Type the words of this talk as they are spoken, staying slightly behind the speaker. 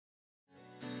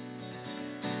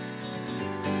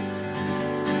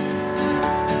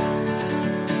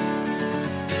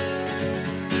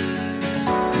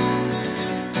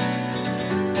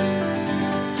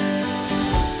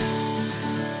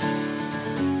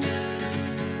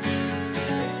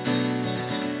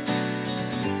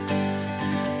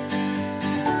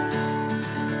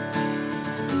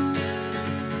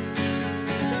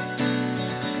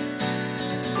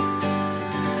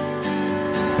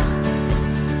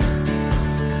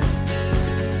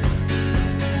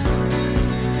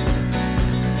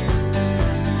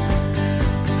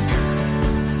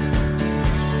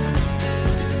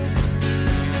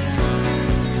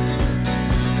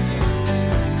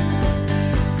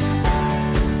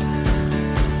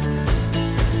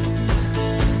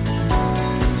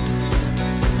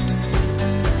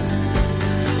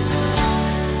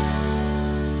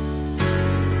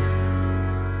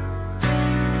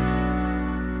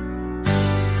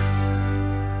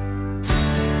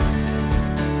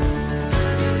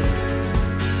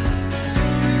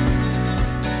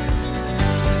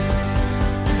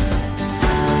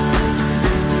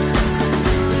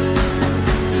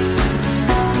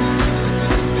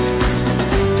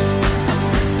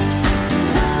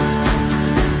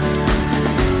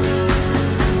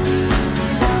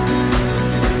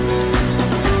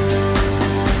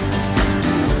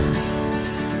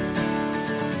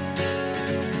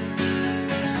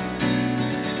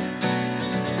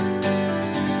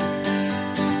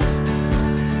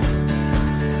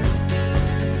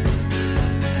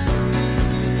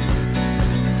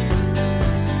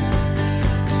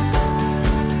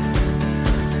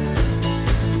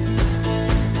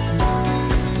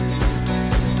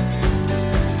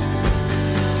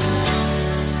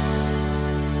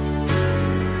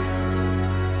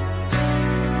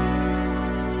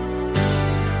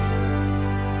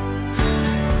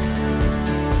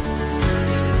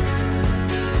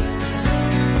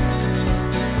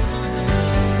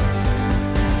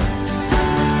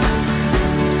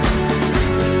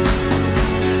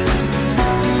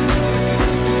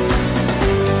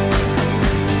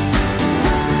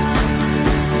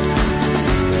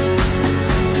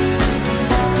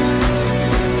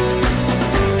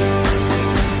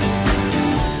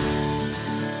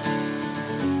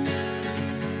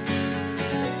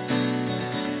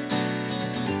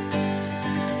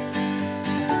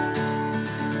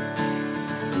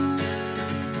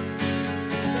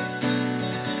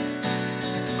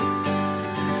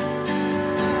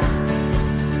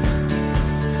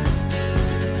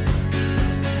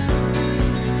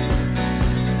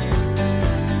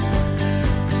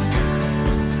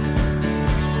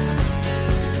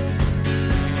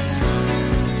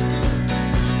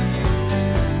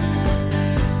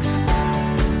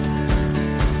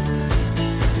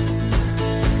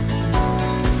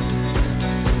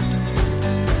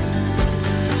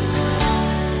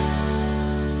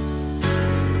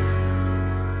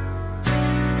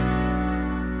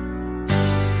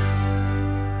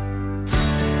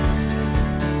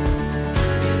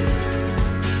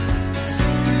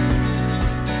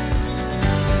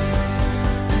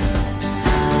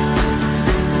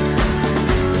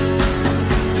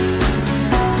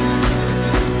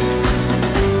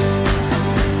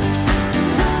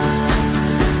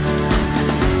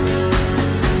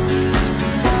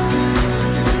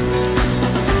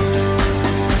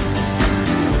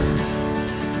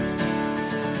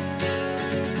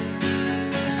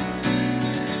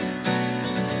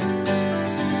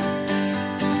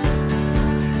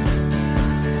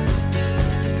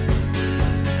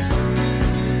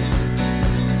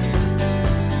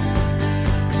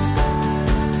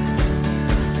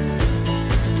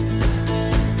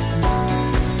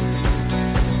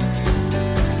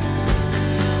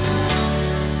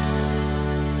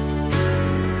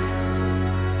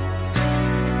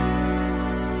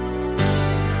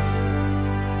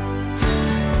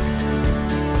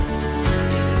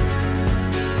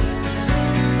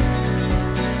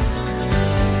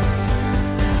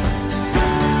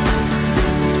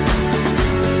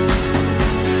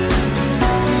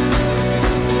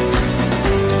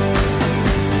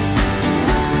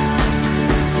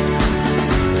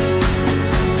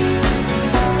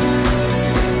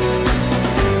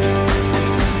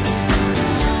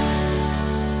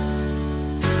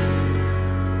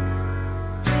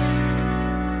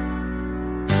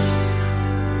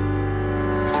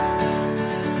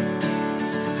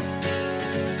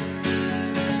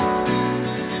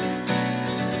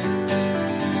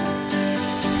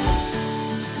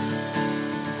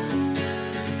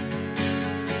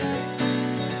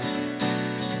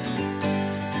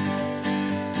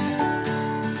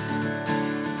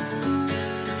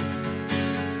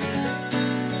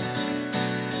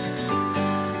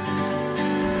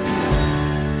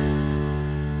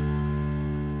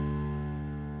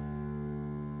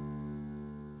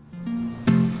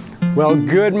Well,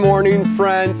 good morning,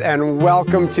 friends, and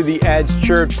welcome to the Edge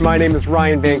Church. My name is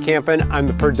Ryan Van Kampen. I'm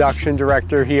the production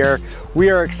director here. We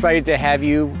are excited to have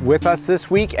you with us this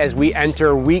week as we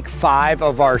enter week 5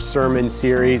 of our sermon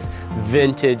series,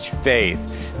 Vintage Faith.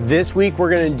 This week,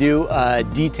 we're going to do a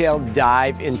detailed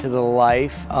dive into the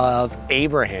life of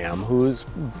Abraham, who's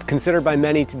considered by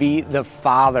many to be the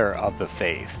father of the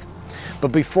faith.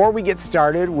 But before we get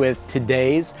started with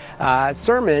today's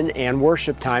sermon and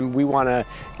worship time, we want to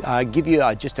give you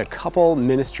just a couple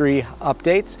ministry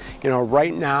updates. You know,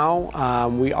 right now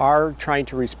we are trying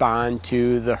to respond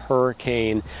to the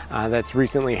hurricane that's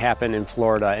recently happened in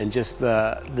Florida and just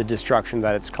the destruction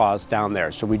that it's caused down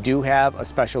there. So we do have a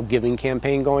special giving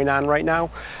campaign going on right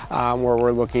now where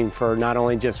we're looking for not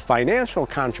only just financial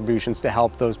contributions to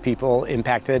help those people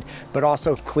impacted, but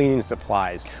also cleaning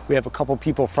supplies. We have a couple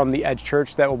people from the Edge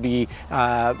Church that will be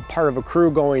part of a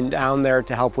crew going down there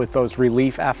to help with those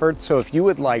relief efforts. So if you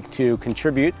would like to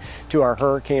contribute to our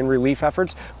hurricane relief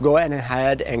efforts, go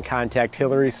ahead and contact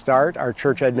Hillary Start, our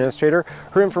church administrator.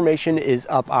 Her information is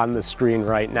up on the screen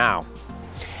right now.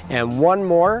 And one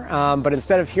more, but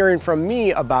instead of hearing from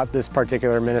me about this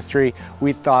particular ministry,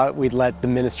 we thought we'd let the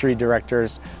ministry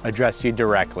directors address you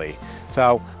directly.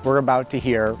 So we're about to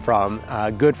hear from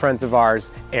good friends of ours,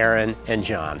 Aaron and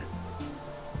John.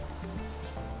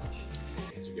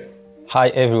 Hi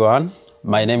everyone,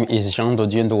 my name is Jean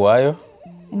Dodier Nduwayo.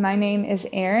 And my name is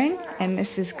Aaron, and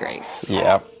this is Grace.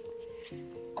 Yeah.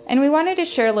 And we wanted to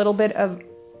share a little bit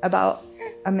about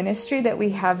a ministry that we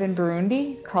have in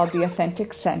Burundi called the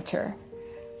Authentic Center.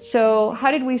 So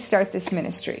how did we start this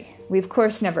ministry? We, of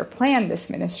course, never planned this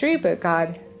ministry, but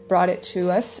God brought it to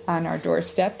us on our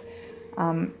doorstep.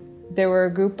 There were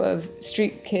a group of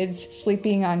street kids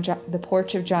sleeping on the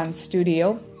porch of John's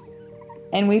studio.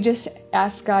 And we just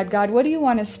asked God, what do you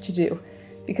want us to do?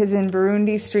 Because in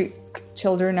Burundi, street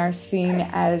children are seen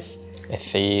as A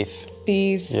thief.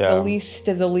 thieves, Yeah. the least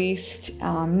of the least,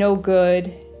 no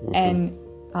good, and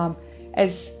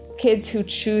as kids who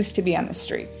choose to be on the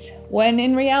streets. When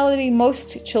in reality,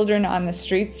 most children on the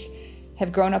streets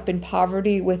have grown up in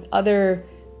poverty with other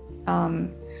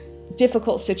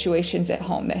difficult situations at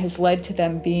home that has led to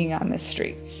them being on the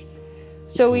streets.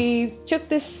 So we took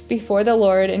this before the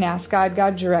Lord and asked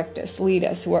God, direct us, lead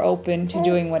us. We're open to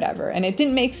doing whatever. And it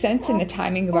didn't make sense in the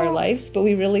timing of our lives, but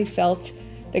we really felt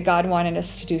that God wanted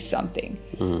us to do something.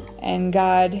 And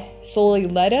God slowly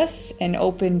led us and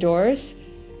opened doors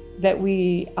that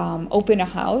we open a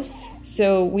house.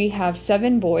 So we have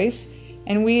 7 boys,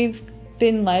 and we've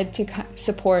been led to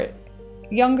support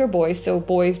younger boys, so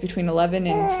boys between 11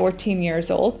 and 14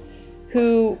 years old,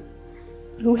 who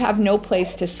have no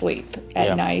place to sleep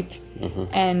at night,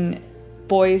 and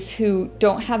boys who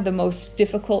don't have the most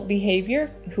difficult behavior,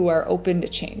 who are open to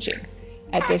changing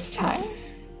at this time.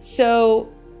 So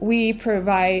we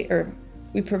provide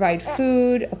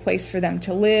food, a place for them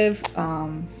to live.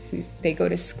 They go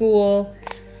to school.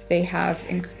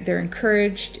 They're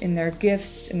encouraged in their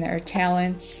gifts and their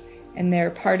talents, and they're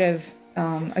part of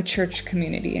a church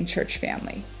community and church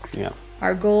family. Yeah.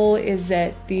 Our goal is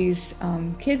that these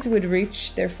kids would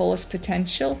reach their fullest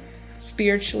potential,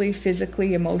 spiritually,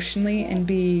 physically, emotionally, and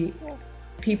be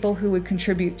people who would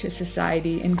contribute to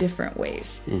society in different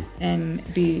ways and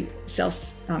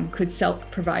could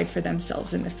provide for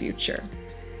themselves in the future.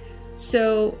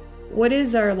 So what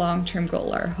is our long-term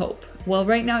goal, our hope? Well,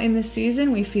 right now in this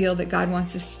season, we feel that God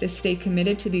wants us to stay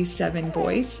committed to these 7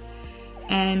 boys.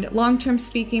 And long-term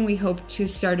speaking, we hope to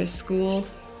start a school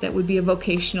that would be a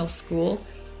vocational school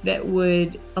that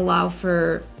would allow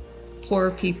for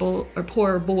poor people or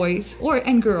poor boys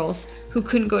and girls who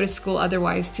couldn't go to school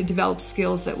otherwise to develop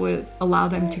skills that would allow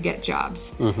them to get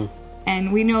jobs.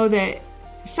 And we know that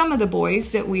some of the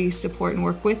boys that we support and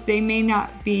work with, they may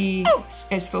not be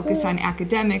as focused on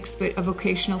academics, but a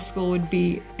vocational school would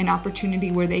be an opportunity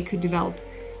where they could develop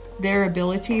their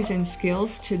abilities and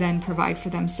skills to then provide for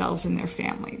themselves and their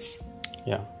families.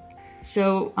 Yeah.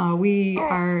 So we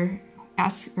are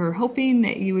hoping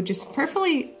that you would just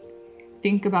prayerfully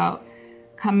think about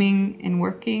coming and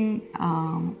working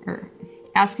or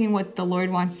asking what the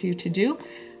Lord wants you to do.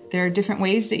 There are different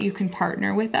ways that you can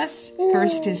partner with us.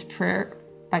 First is prayer,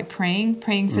 by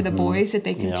praying for the boys that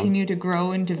they continue to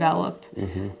grow and develop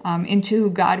into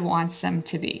who God wants them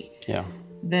to be. Yeah.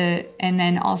 And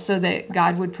then also that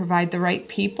God would provide the right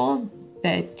people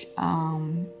that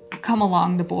come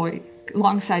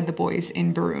alongside the boys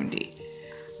in Burundi.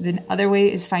 The other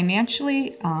way is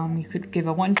financially. You could give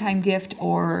a one-time gift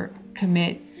or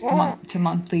commit to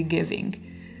monthly giving.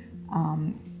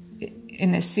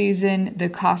 In this season, the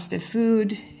cost of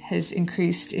food has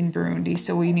increased in Burundi,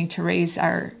 so we need to raise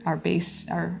our base,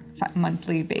 our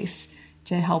monthly base,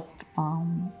 to help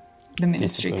the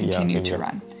ministry continue to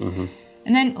run. Mm-hmm.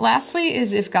 And then lastly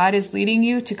is if God is leading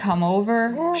you to come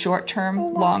over, short-term,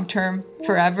 long-term,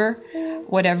 forever,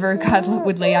 whatever God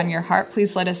would lay on your heart,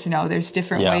 please let us know. There's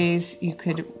different ways you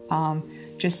could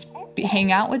just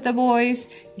hang out with the boys.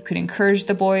 You could encourage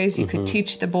the boys. You could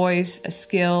teach the boys a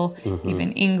skill,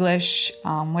 even English,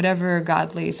 whatever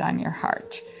God lays on your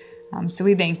heart. So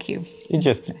we thank you. You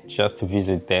just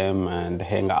visit them and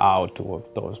hang out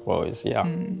with those boys. Yeah.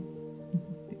 Mm-hmm.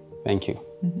 Thank you.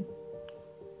 Mm-hmm.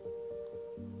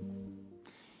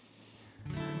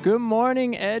 Good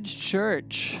morning, Edge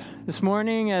Church. This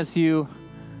morning, as you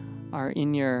are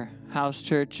in your house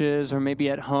churches or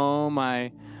maybe at home,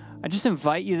 I just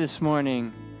invite you this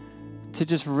morning to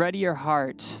just ready your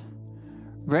heart.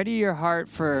 Ready your heart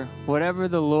for whatever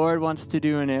the Lord wants to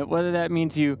do in it, whether that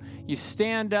means you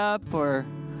stand up or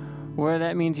whether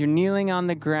that means you're kneeling on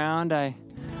the ground. I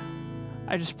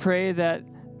just pray that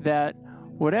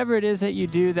whatever it is that you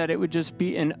do, that it would just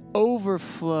be an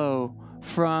overflow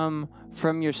from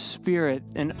your spirit,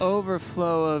 an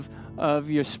overflow of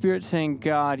your spirit saying,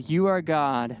 God, you are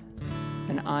God,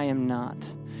 and I am not.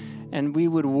 And we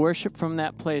would worship from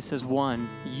that place as one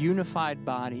unified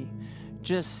body,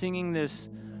 just singing this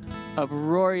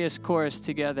uproarious chorus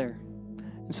together.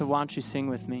 And so why don't you sing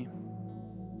with me?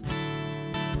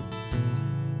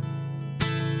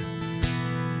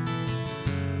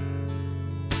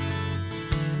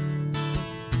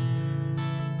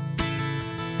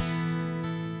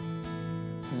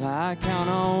 I count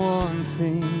on one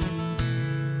thing,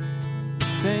 the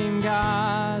same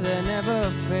God that never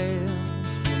fails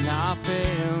will not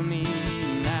fail me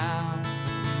now,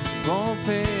 won't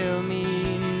fail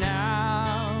me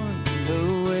now in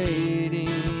the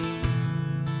waiting.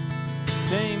 The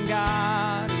same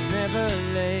God who's never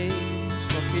late,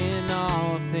 working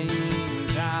all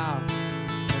things out,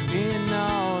 working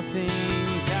all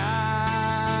things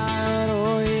out.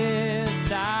 Oh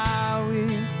yes, I will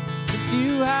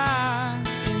you high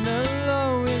in the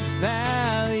lowest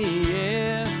valley.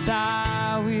 Yes,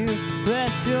 I will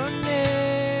bless your name.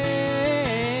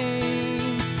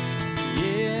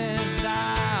 Yes,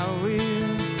 I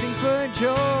will sing for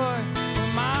joy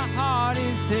when my heart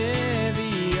is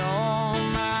heavy all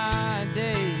my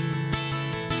days.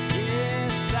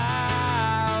 Yes, I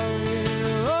will.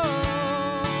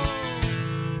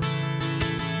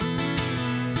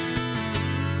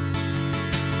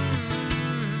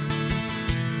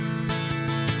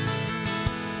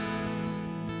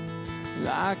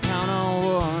 I count on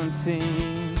one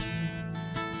thing,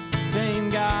 the same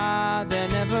God that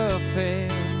never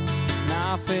fails,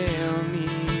 now fail me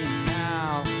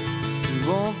now. He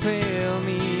won't fail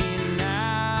me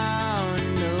now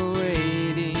in the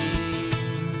waiting.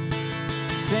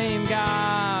 The same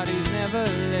God who's never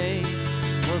late,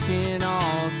 working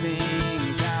all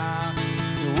things out,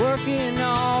 working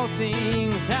all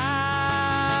things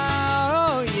out.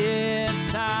 Oh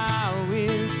yes, I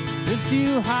will lift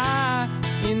you high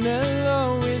in the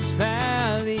lowest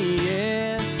valley.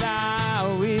 Yes, I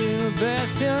will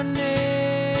bless your name.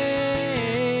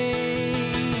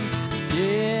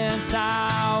 Yes,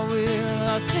 I will.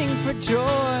 I'll sing for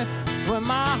joy when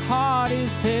my heart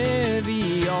is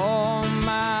heavy all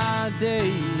my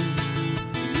days.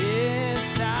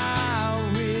 Yes, I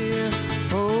will.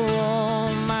 Oh,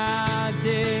 all my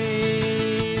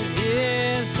days.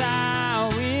 Yes, I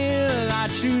will. I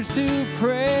choose to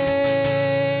pray.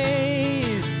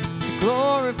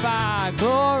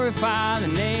 Glorify the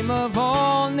name of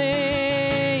all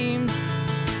names,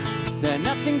 that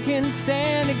nothing can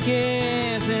stand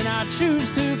against, and I choose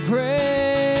to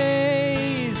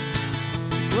praise.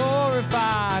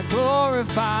 Glorify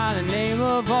the name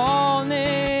of all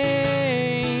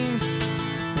names,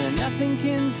 that nothing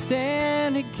can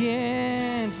stand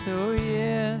against. Oh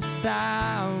yes,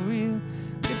 I will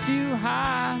lift you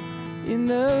high in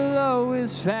the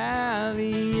lowest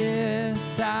valley.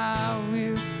 Yes, I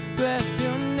will bless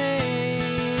your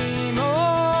name.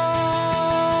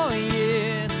 Oh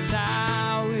yes,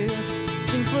 I will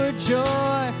sing for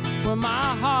joy when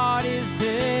my heart is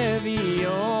heavy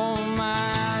all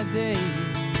my days.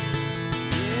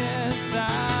 Yes,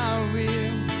 I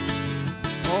will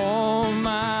all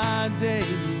my days.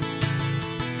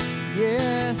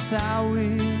 Yes, I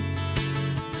will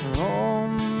for all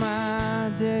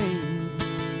my days.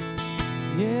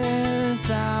 Yes,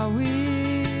 I will.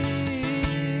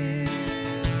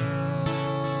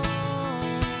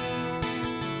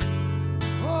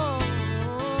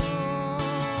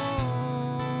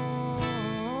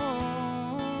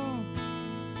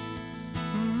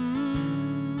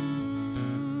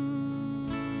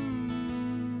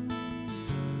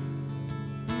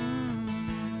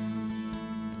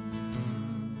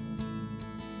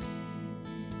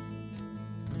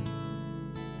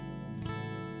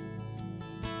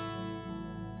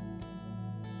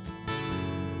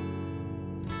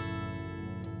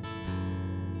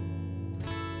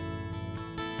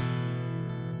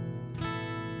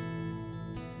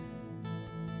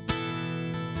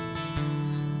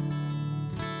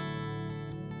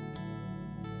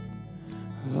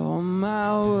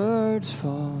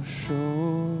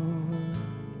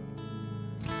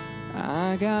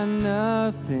 I got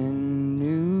nothing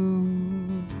new.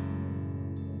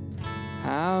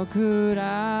 How could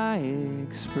I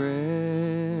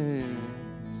express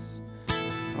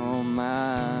all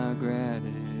my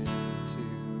gratitude?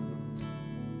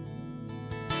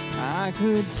 I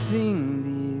could sing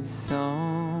these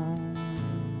songs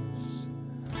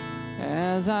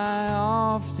as I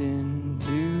often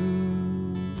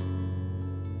do.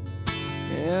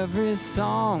 Every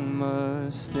song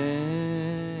must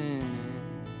end,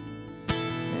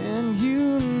 and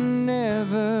you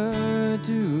never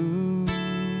do.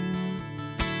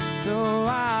 So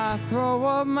I throw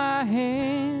up my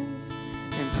hands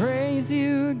and praise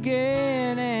you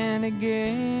again and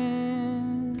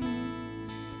again.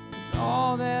 'Cause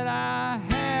all that I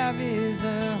have is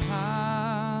a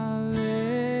hallelujah,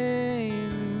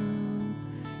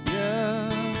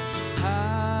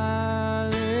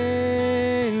 hallelujah.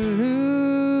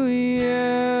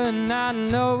 And I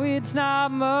know it's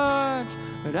not much,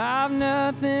 but I've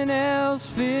nothing else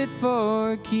fit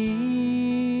for a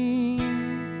king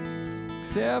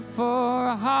except for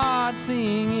a heart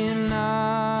singing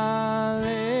hallelujah,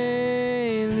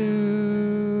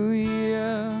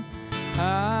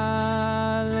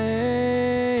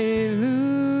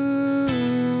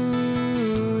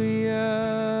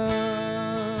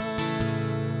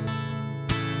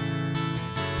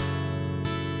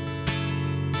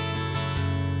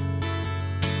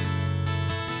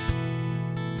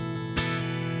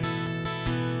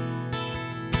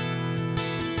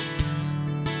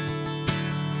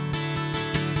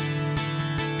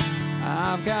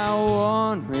 I've got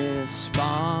one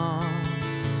response,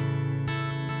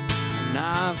 and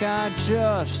I've got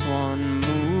just one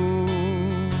move.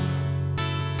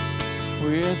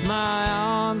 With my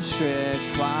arms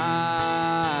stretched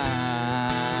wide,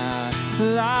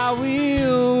 I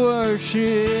will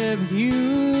worship you.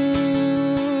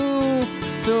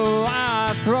 So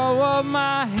I throw up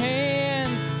my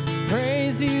hands,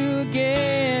 praise you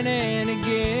again and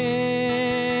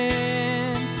again.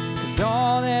 'Cause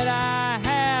all that I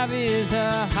have is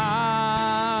a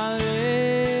hallelujah,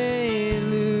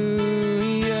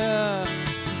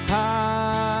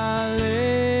 hallelujah.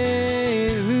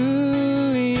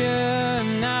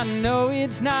 And I know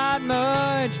it's not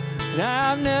much, but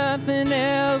I've nothing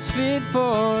else fit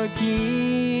for a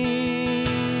king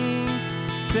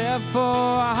except for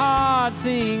a heart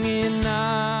singing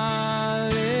hallelujah,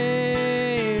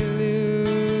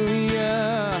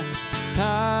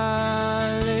 hallelujah.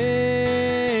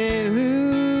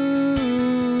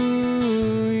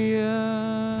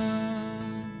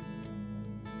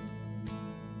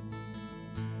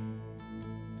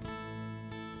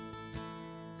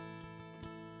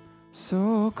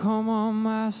 So come on,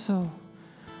 my soul,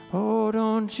 oh,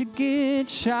 don't you get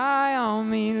shy on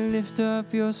me, lift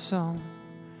up your song.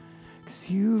 'Cause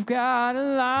you've got a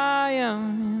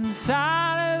lion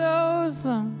inside of those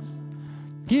lungs.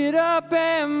 Get up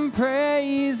and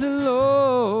praise the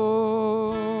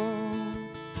Lord.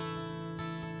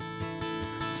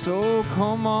 So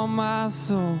come on, my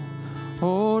soul,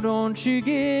 oh, don't you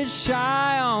get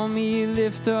shy on me,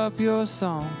 lift up your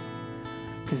song.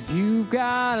 'Cause you've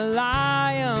got a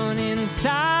lion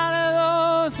inside of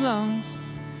those lungs.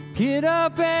 Get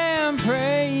up and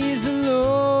praise the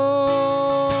Lord.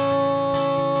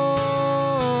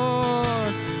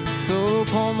 So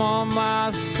come on,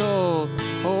 my soul,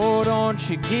 oh, don't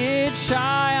you get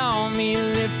shy on me,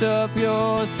 lift up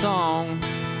your song.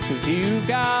 'Cause you've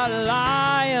got a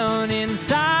lion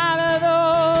inside of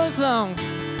those lungs.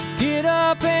 Get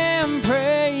up and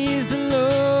praise the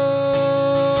Lord.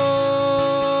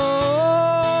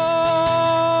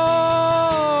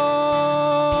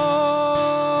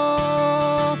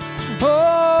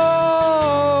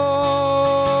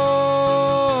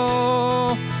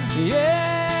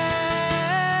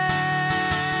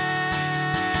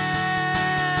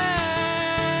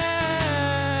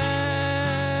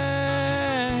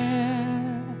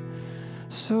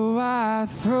 So I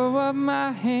throw up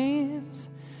my hands,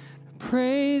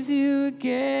 praise you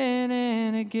again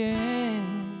and again.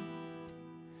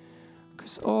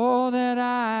 'Cause all that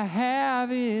I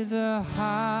have is a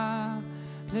hallelujah,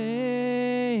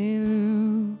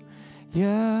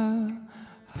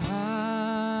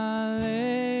 hallelujah.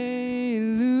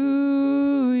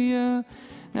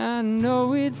 I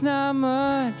know it's not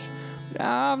much, but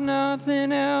I've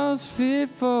nothing else fit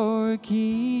for a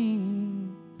king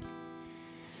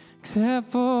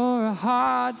except for a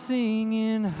heart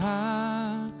singing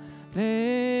hallelujah,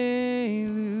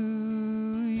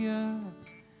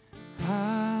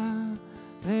 hallelujah.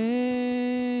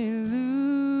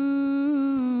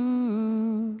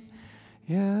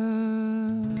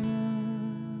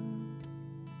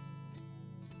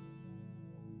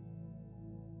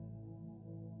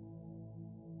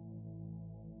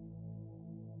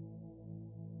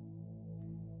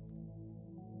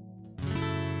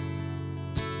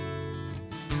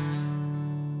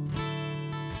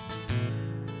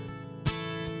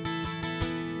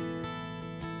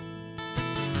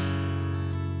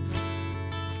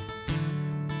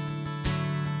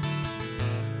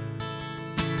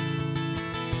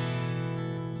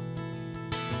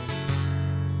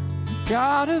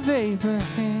 God of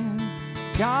Abraham,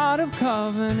 God of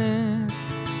covenant,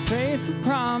 faithful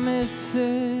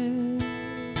promises.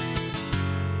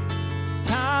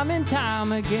 Time and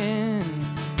time again,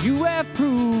 you have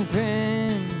proven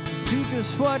do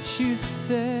just what you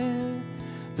said.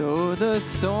 Though the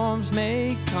storms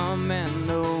may come and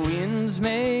the winds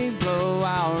may blow,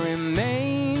 I'll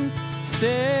remain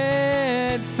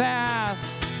steadfast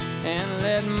and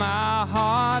let my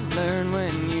heart learn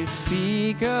when you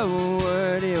speak a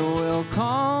word, it will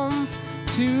come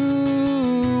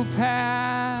to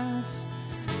pass.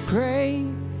 Great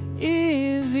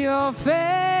is your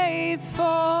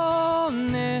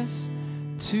faithfulness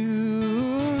to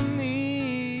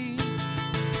me.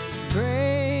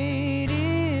 Great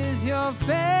is your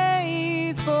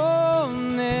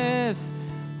faithfulness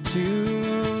to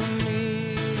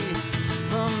me.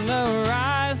 From the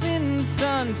rising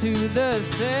sun to the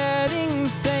setting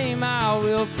same, I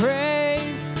will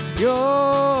praise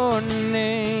your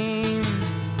name.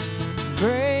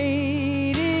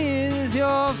 Great is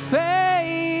your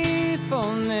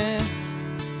faithfulness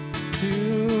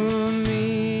to me.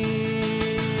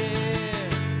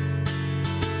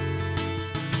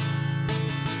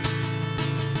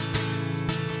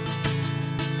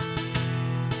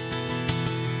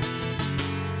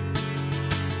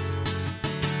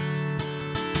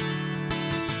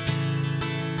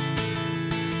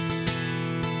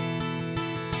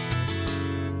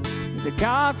 The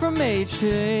God from age to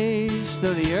age,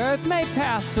 though the earth may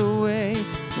pass away,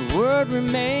 the word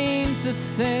remains the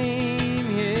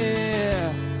same,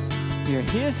 yeah. Your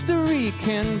history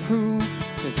can prove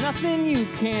there's nothing you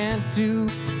can't do.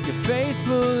 You're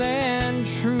faithful and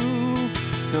true.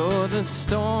 Though the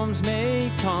storms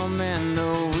may come and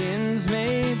the winds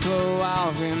may blow,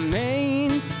 I'll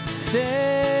remain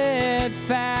steadfast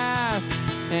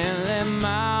and let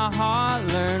my heart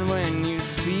learn when you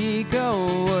speak a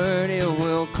word, it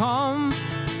will come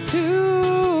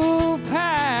to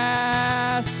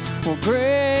pass. Well,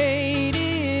 great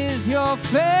is your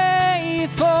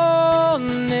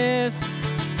faithfulness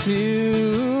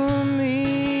to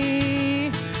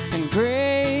me, and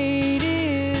great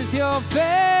is your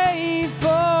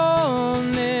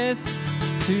faithfulness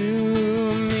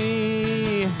to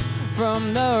me.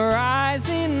 From the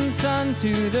rising sun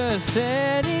to the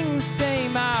setting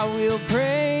same, I will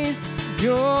praise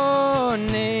your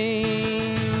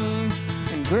name,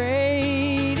 and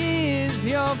great is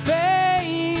your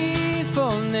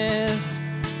faithfulness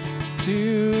to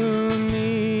me.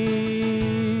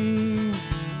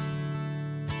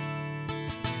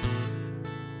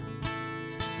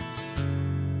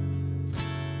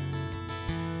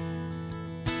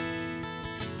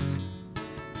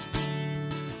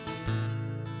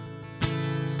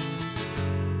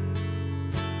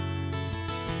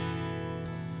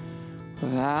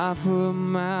 Well, I put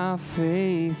my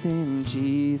faith in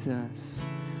Jesus,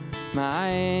 my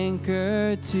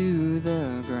anchor to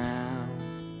the ground,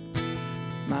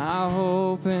 my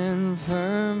hope and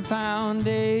firm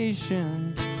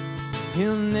foundation.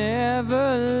 He'll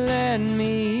never let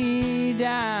me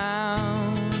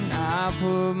down. I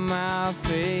put my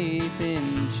faith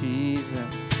in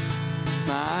Jesus,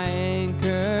 my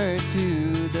anchor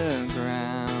to the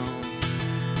ground,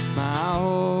 my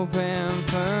hope and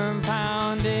firm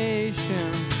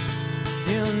foundation.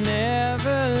 He'll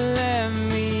never let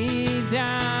me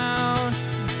down.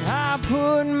 I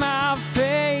put my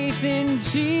faith in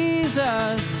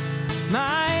Jesus,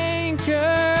 my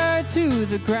anchor to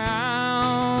the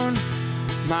ground,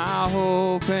 my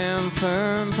hope and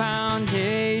firm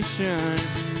foundation.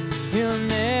 He'll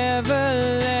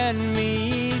never let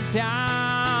me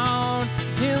down.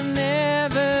 He'll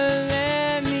never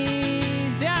let me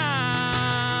down.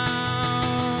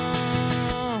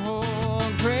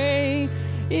 Oh, great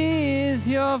is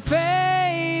your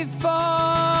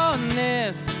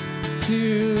faithfulness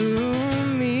to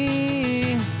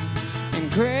me,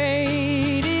 and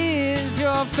great is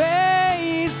your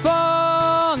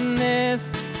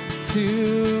faithfulness to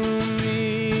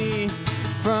me.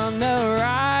 From the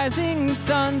rising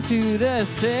sun to the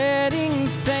setting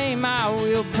same, I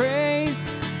will praise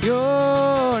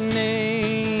your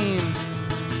name,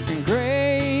 and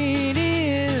great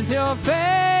is your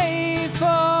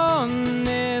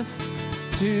faithfulness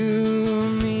to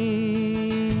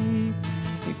me.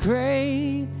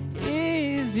 Great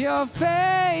is your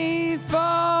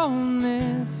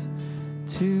faithfulness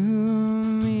to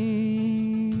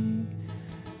me.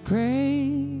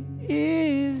 Great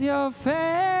is your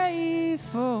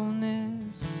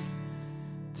faithfulness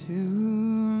to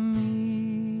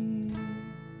me.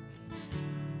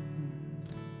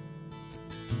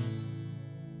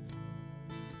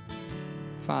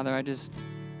 Father, I just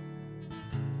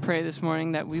pray this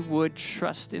morning that we would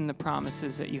trust in the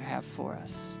promises that you have for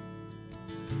us,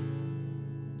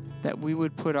 that we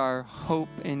would put our hope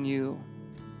in you,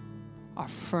 our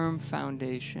firm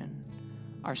foundation,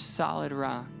 our solid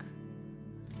rock.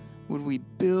 Would we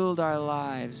build our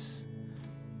lives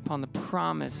upon the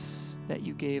promise that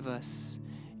you gave us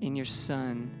in your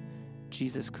Son,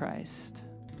 Jesus Christ.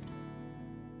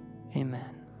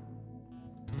 Amen.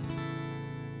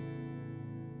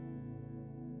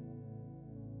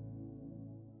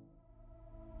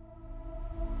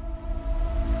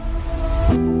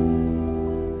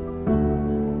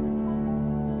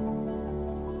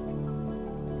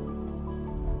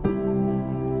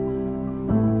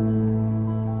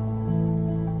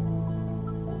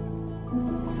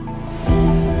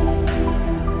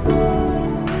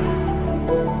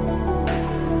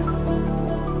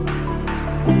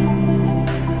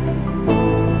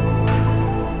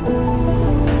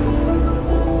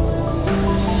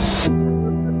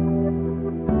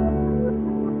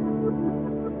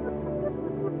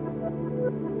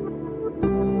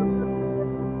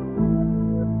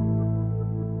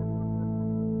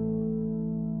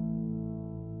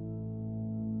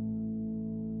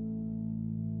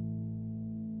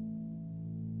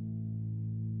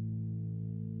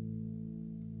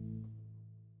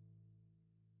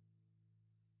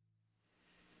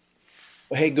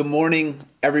 Well, hey, good morning,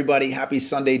 everybody. Happy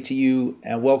Sunday to you,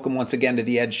 and welcome once again to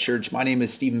the Edge Church. My name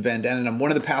is Stephen Van Den, and I'm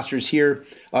one of the pastors here.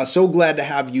 So glad to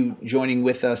have you joining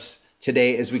with us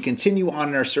today as we continue on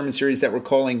in our sermon series that we're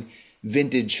calling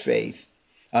Vintage Faith.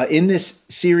 In this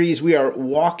series, we are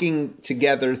walking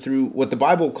together through what the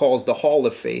Bible calls the Hall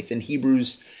of Faith in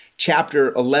Hebrews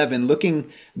chapter 11,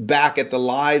 looking back at the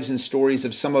lives and stories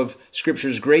of some of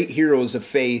Scripture's great heroes of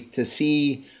faith to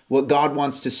see what God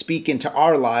wants to speak into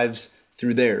our lives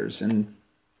through theirs. And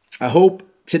I hope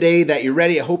today that you're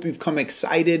ready. I hope you've come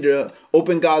excited to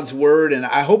open God's Word, and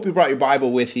I hope you brought your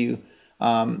Bible with you.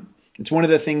 It's one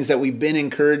of the things that we've been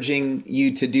encouraging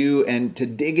you to do, and to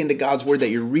dig into God's Word, that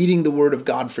you're reading the Word of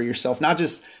God for yourself, not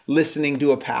just listening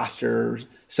to a pastor or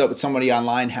somebody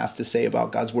online has to say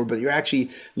about God's Word, but you're actually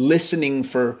listening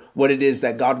for what it is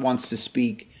that God wants to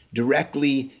speak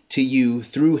directly to you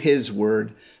through His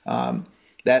Word.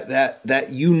 That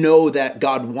you know that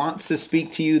God wants to speak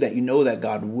to you, that you know that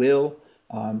God will,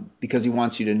 because He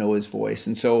wants you to know His voice.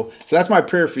 And so that's my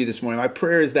prayer for you this morning. My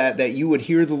prayer is that you would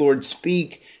hear the Lord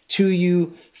speak to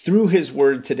you through His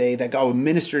Word today, that God would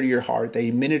minister to your heart, that He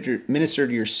minister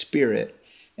to your spirit,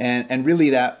 and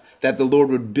really that the Lord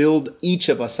would build each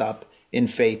of us up in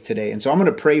faith today. And so I'm going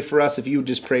to pray for us. If you would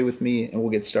just pray with me, and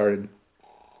we'll get started.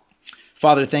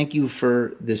 Father, thank you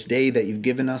for this day that you've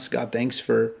given us. God, thanks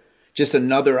for just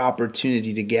another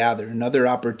opportunity to gather, another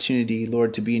opportunity,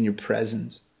 Lord, to be in your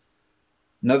presence.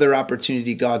 Another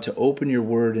opportunity, God, to open your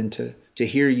word and to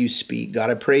hear you speak. God,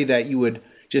 I pray that you would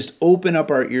just open up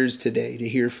our ears today to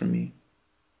hear from you.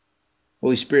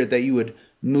 Holy Spirit, that you would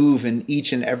move in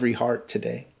each and every heart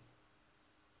today.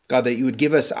 God, that you would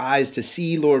give us eyes to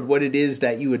see, Lord, what it is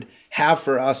that you would have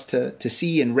for us to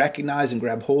see and recognize and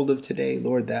grab hold of today,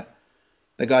 Lord, that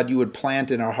God, you would plant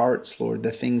in our hearts, Lord,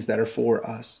 the things that are for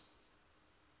us.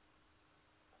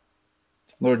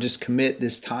 Lord, just commit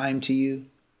this time to you.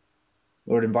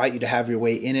 Lord, invite you to have your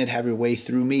way in it, have your way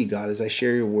through me, God, as I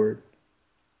share your word.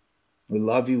 We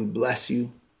love you, we bless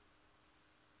you.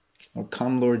 Oh,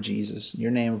 come, Lord Jesus. In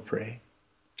your name we pray.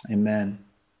 Amen.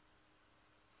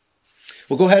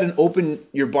 Well, go ahead and open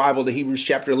your Bible to Hebrews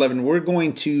chapter 11. We're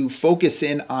going to focus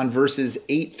in on verses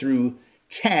 8 through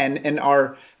 10, and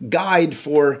our guide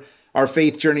for our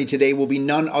faith journey today will be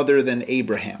none other than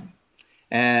Abraham.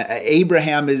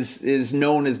 Abraham is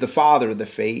known as the father of the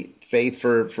faith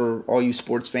for all you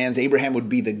sports fans. Abraham would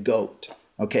be the GOAT.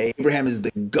 Okay, Abraham is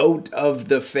the GOAT of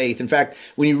the faith. In fact,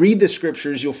 when you read the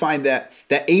scriptures, you'll find that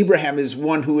Abraham is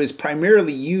one who is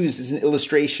primarily used as an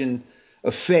illustration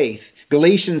of faith.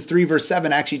 Galatians 3 verse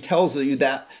 7 actually tells you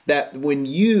that when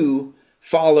you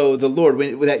follow the Lord,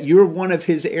 that you're one of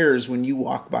his heirs when you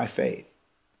walk by faith.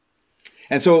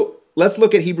 And so let's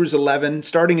look at Hebrews 11,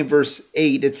 starting in verse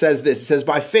 8. It says this. It says,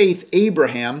 by faith,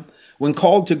 Abraham, when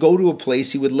called to go to a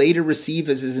place he would later receive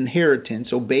as his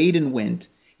inheritance, obeyed and went,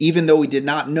 even though he did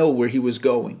not know where he was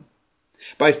going.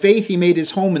 By faith, he made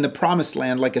his home in the promised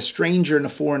land like a stranger in a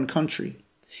foreign country.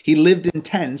 He lived in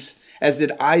tents, as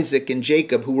did Isaac and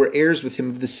Jacob, who were heirs with him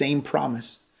of the same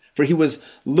promise. For he was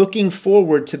looking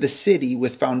forward to the city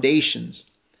with foundations,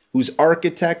 whose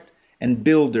architect and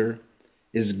builder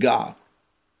is God.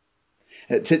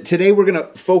 Today we're going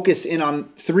to focus in on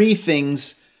three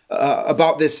things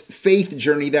about this faith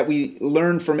journey that we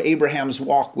learned from Abraham's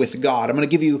walk with God. I'm going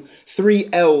to give you 3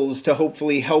 L's to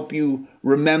hopefully help you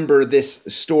remember this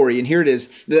story. And here it is.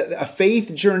 A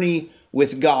faith journey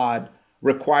with God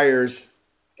requires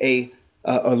a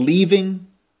leaving,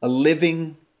 a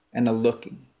living, and a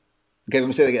looking. Okay, let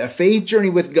me say that again. A faith journey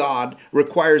with God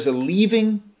requires a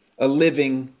leaving, a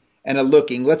living, and a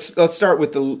looking. Let's start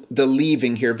with the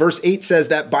leaving here. Verse 8 says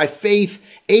that by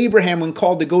faith, Abraham, when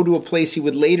called to go to a place he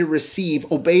would later receive,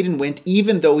 obeyed and went,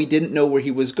 even though he didn't know where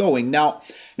he was going. Now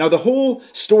the whole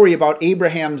story about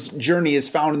Abraham's journey is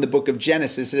found in the book of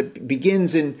Genesis. It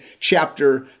begins in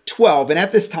chapter 12. And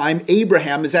at this time,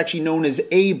 Abraham is actually known as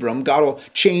Abram. God will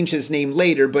change his name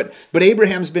later. But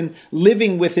Abraham's been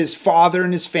living with his father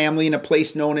and his family in a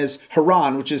place known as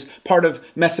Haran, which is part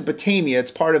of Mesopotamia. It's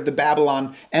part of the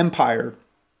Babylon Empire.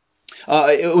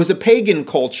 It was a pagan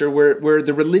culture where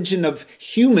the religion of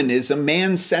humanism,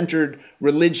 man-centered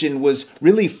religion, was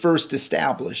really first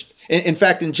established. In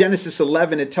fact, in Genesis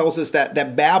 11, it tells us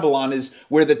that Babylon is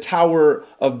where the Tower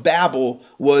of Babel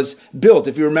was built.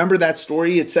 If you remember that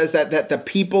story, it says that the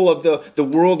people of the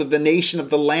world, of the nation, of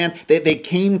the land, they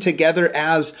came together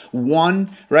as one,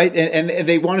 right? And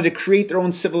they wanted to create their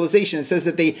own civilization. It says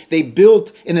that they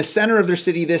built in the center of their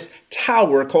city this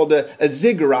tower called a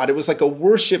ziggurat. It was like a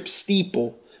worship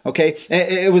steeple, okay?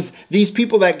 It was these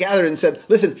people that gathered and said,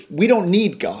 listen, we don't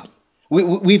need God.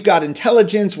 We've got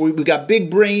intelligence, we've got big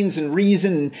brains and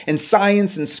reason and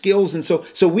science and skills. And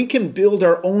so we can build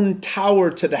our own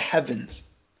tower to the heavens.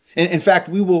 In fact,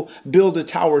 we will build a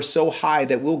tower so high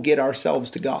that we'll get ourselves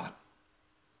to God.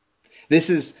 This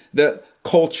is the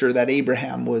culture that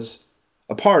Abraham was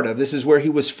a part of. This is where he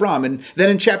was from. And then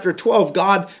in chapter 12,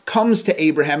 God comes to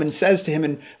Abraham and says to him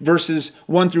in verses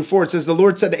 1 through 4, it says, the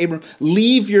Lord said to Abram,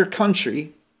 leave your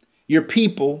country, your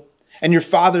people, and your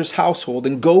father's household,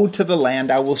 and go to the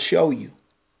land I will show you.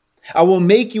 I will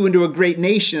make you into a great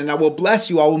nation, and I will bless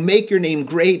you. I will make your name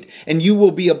great, and you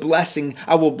will be a blessing.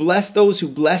 I will bless those who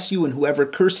bless you, and whoever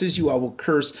curses you, I will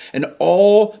curse. And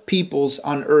all peoples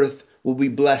on earth will be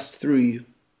blessed through you.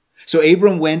 So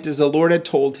Abram went as the Lord had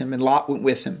told him, and Lot went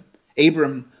with him.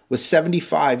 Abram was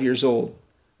 75 years old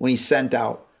when he sent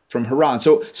out from Haran.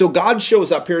 So God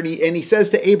shows up here and he says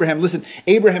to Abraham, listen,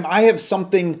 Abraham, I have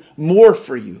something more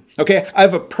for you. Okay, I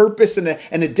have a purpose and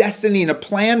a destiny and a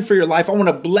plan for your life. I want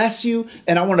to bless you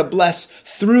and I want to bless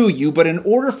through you. But in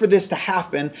order for this to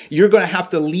happen, you're going to have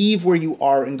to leave where you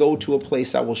are and go to a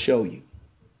place I will show you.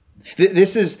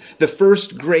 This is the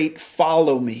first great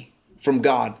follow me from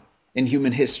God in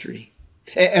human history.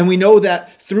 And we know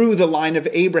that through the line of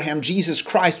Abraham, Jesus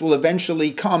Christ will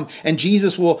eventually come and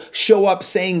Jesus will show up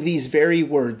saying these very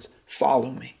words,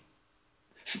 follow me.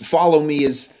 Follow me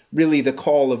is really the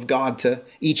call of God to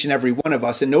each and every one of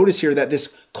us. And notice here that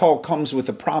this call comes with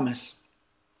a promise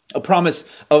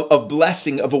of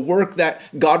blessing, of a work that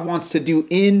God wants to do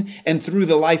in and through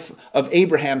the life of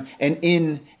Abraham and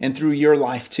in and through your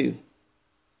life too.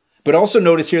 But also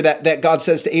notice here that God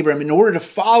says to Abraham, in order to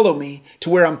follow me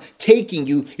to where I'm taking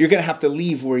you, you're going to have to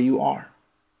leave where you are.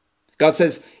 God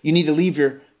says you need to leave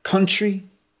your country,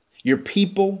 your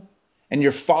people, and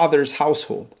your father's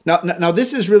household. Now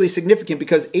this is really significant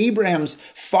because Abraham's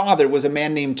father was a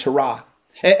man named Terah.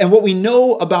 And what we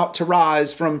know about Terah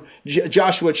is from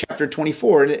Joshua chapter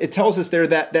 24. And it tells us there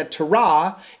that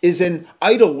Terah is an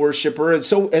idol worshiper,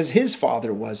 so as his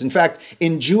father was. In fact,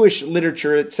 in Jewish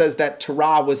literature, it says that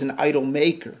Terah was an idol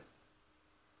maker.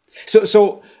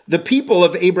 So the people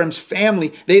of Abram's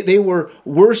family, they were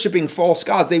worshiping false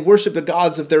gods. They worshiped the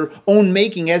gods of their own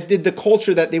making, as did the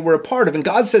culture that they were a part of. And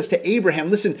God says to Abraham,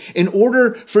 listen, in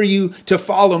order for you to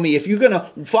follow me, if you're going to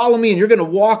follow me and you're going to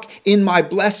walk in my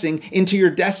blessing into your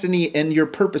destiny and your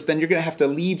purpose, then you're going to have to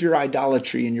leave your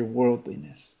idolatry and your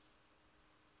worldliness.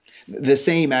 The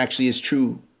same actually is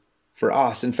true for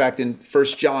us. In fact, in 1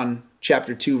 John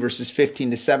chapter 2, verses 15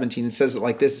 to 17, it says it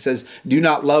like this. It says, do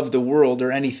not love the world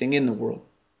or anything in the world.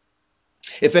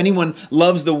 If anyone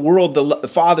loves the world, the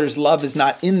Father's love is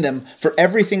not in them. For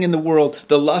everything in the world,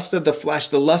 the lust of the flesh,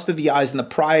 the lust of the eyes, and the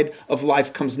pride of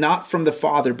life comes not from the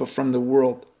Father, but from the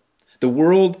world. The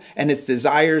world and its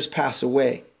desires pass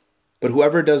away, but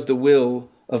whoever does the will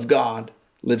of God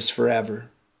lives forever.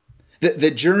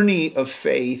 The journey of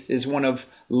faith is one of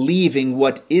leaving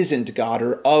what isn't God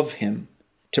or of him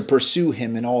to pursue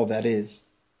him in all that is.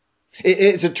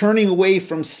 It's a turning away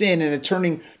from sin and a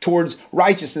turning towards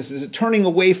righteousness. It's a turning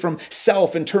away from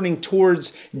self and turning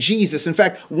towards Jesus. In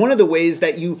fact, one of the ways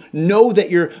that you know that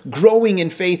you're growing in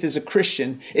faith as a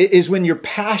Christian is when your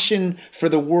passion for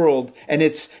the world and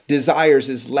its desires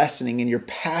is lessening and your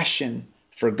passion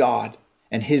for God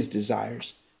and his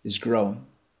desires is growing.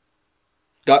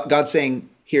 God's saying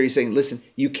here, he's saying, listen,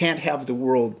 you can't have the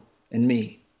world and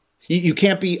me. You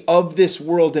can't be of this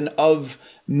world and of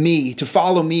me. To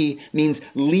follow me means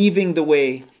leaving the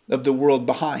way of the world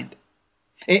behind.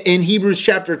 In Hebrews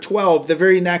chapter 12, the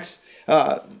very next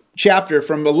chapter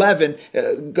from 11,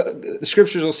 the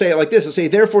scriptures will say it like this. It'll say,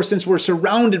 therefore, since we're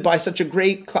surrounded by such a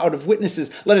great cloud of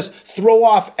witnesses, let us throw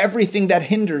off everything that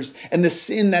hinders and the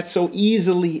sin that so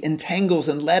easily entangles,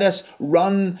 and let us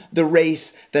run the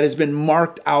race that has been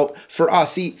marked out for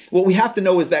us. See, what we have to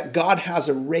know is that God has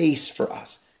a race for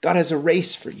us. God has a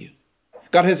race for you.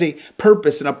 God has a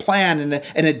purpose and a plan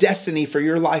and a destiny for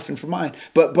your life and for mine.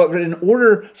 But in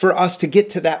order for us to get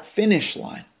to that finish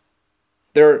line,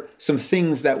 there are some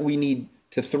things that we need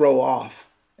to throw off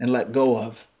and let go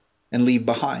of and leave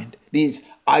behind. These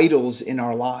idols in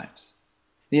our lives.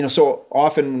 So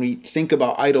often when we think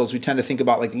about idols, we tend to think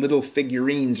about like little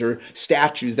figurines or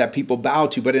statues that people bow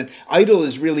to. But an idol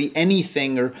is really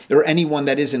anything or anyone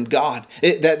that isn't God.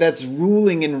 That's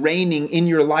ruling and reigning in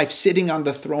your life, sitting on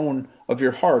the throne of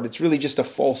your heart. It's really just a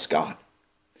false God.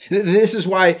 This is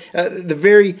why the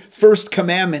very first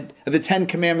commandment of the 10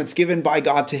 commandments given by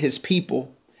God to his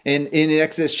people in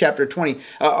Exodus chapter 20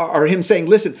 are him saying,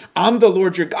 listen, I'm the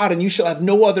Lord your God, and you shall have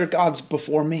no other gods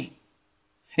before me.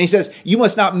 And he says, you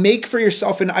must not make for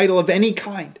yourself an idol of any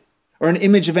kind, or an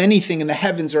image of anything in the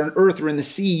heavens or on earth or in the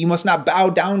sea. You must not bow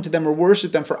down to them or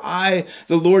worship them, for I,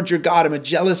 the Lord your God, am a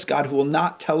jealous God who will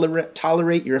not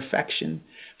tolerate your affection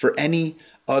for any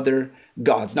other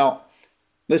gods. Now,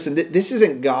 listen, this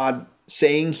isn't God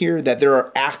saying here that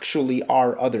there actually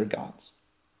are other gods.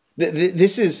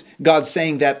 This is God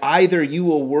saying that either you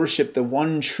will worship the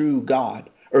one true God,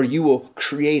 or you will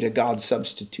create a God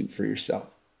substitute for yourself.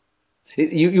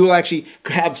 You will actually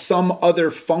have some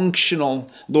other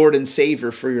functional Lord and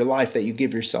Savior for your life that you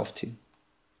give yourself to.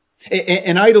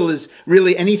 An idol is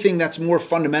really anything that's more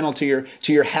fundamental to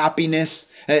your happiness,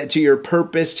 to your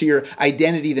purpose, to your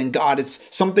identity than God. It's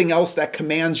something else that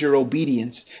commands your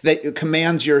obedience, that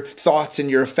commands your thoughts and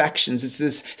your affections. It's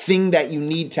this thing that you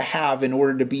need to have in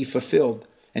order to be fulfilled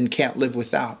and can't live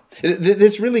without.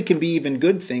 This really can be even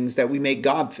good things that we make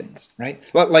God things, right?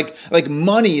 Like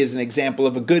money is an example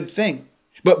of a good thing.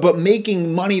 But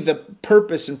making money the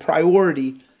purpose and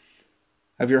priority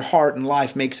of your heart and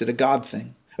life makes it a God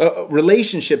thing.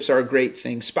 Relationships are a great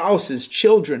thing. Spouses,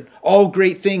 children, all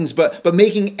great things. But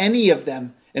making any of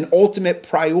them an ultimate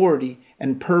priority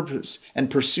and purpose and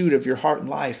pursuit of your heart and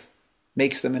life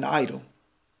makes them an idol.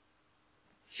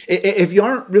 If you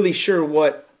aren't really sure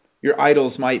what your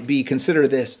idols might be, consider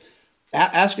this.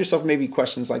 Ask yourself maybe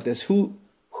questions like this. Who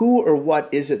or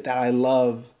what is it that I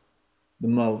love the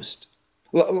most?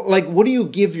 Like, what do you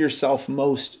give yourself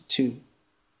most to?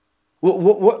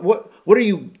 What do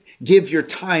you give your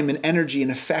time and energy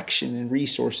and affection and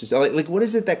resources? Like what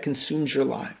is it that consumes your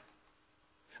life?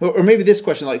 Or maybe this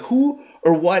question, like who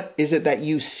or what is it that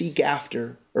you seek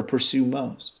after or pursue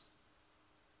most?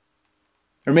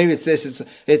 Or maybe it's this,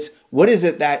 it's what is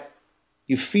it that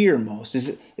you fear most?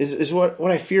 Is what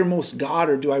I fear most God,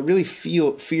 or do I really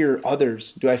fear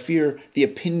others? Do I fear the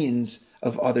opinions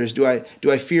of others? Do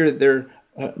I fear their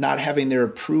not having their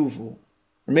approval?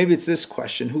 Or maybe it's this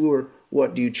question, who or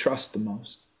what do you trust the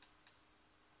most?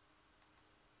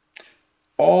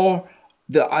 Are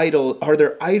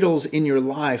there idols in your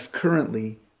life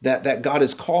currently that God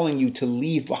is calling you to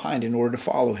leave behind in order to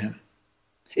follow him?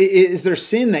 Is there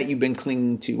sin that you've been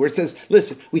clinging to, where it says,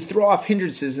 listen, we throw off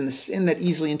hindrances and the sin that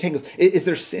easily entangles? Is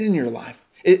there sin in your life?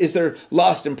 Is there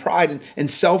lust and pride and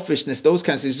selfishness, those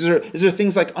kinds of things? Is there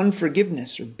things like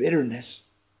unforgiveness or bitterness?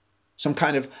 Some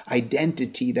kind of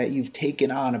identity that you've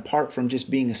taken on apart from just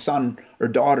being a son or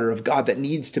daughter of God that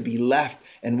needs to be left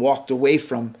and walked away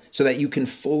from so that you can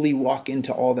fully walk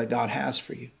into all that God has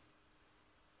for you.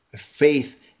 A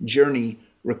faith journey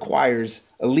requires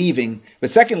a leaving, but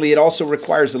secondly, it also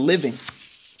requires a living.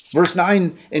 Verse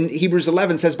 9 in Hebrews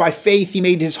 11 says, by faith he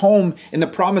made his home in the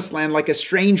promised land like a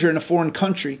stranger in a foreign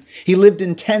country. He lived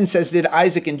in tents, as did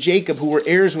Isaac and Jacob, who were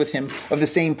heirs with him of the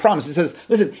same promise. It says,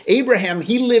 listen, Abraham,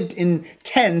 he lived in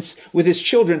tents with his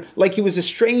children like he was a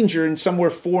stranger in somewhere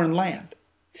foreign land.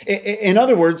 In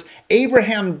other words,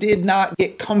 Abraham did not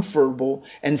get comfortable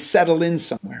and settle in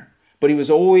somewhere, but he was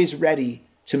always ready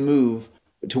to move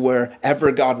to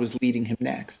wherever God was leading him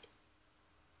next.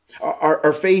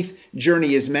 Our faith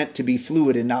journey is meant to be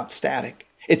fluid and not static.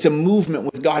 It's a movement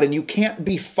with God, and you can't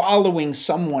be following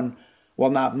someone while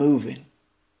not moving.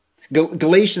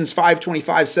 Galatians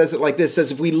 5:25 says it like this. It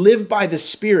says, if we live by the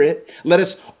Spirit, let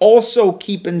us also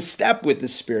keep in step with the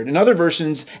Spirit. In other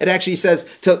versions, it actually says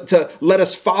to let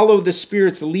us follow the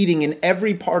Spirit's leading in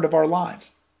every part of our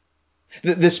lives.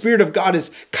 The Spirit of God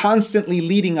is constantly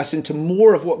leading us into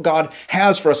more of what God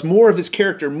has for us, more of his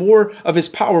character, more of his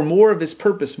power, more of his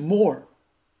purpose, more.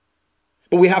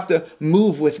 But we have to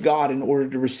move with God in order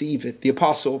to receive it. The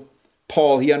Apostle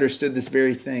Paul, he understood this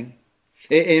very thing.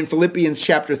 In Philippians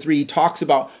chapter 3, he talks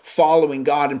about following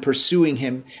God and pursuing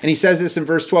him. And he says this in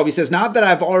verse 12. He says, not that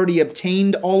I've already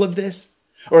obtained all of this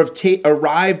or have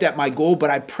arrived at my goal, but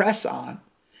I press on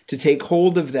to take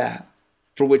hold of that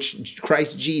for which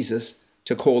Christ Jesus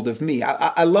took hold of me.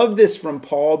 I love this from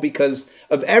Paul because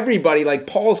of everybody. Like,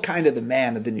 Paul's kind of the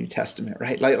man of the New Testament,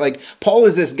 right? Like Paul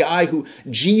is this guy who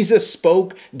Jesus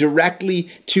spoke directly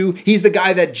to. He's the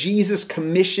guy that Jesus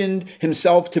commissioned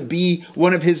himself to be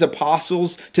one of his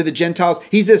apostles to the Gentiles.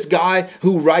 He's this guy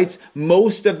who writes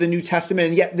most of the New Testament.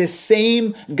 And yet this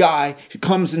same guy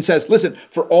comes and says, listen,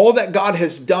 for all that God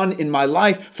has done in my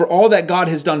life, for all that God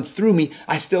has done through me,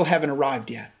 I still haven't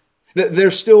arrived yet.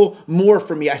 There's still more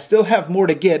for me. I still have more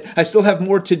to get. I still have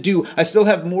more to do. I still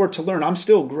have more to learn. I'm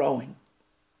still growing.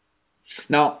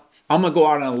 Now, I'm going to go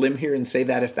out on a limb here and say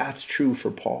that if that's true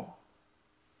for Paul,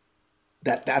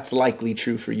 that's likely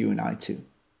true for you and I too.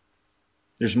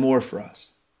 There's more for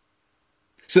us.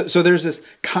 So there's this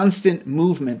constant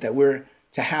movement that we're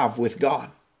to have with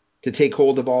God, to take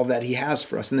hold of all that he has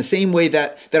for us. In the same way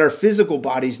that our physical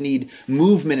bodies need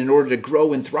movement in order to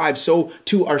grow and thrive, so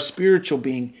too our spiritual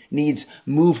being needs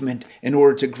movement in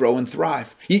order to grow and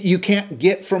thrive. You can't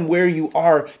get from where you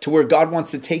are to where God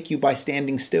wants to take you by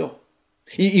standing still.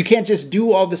 You can't just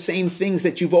do all the same things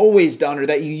that you've always done or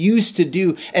that you used to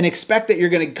do and expect that you're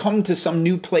going to come to some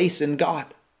new place in God.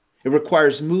 It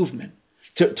requires movement.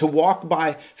 To walk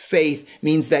by faith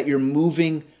means that you're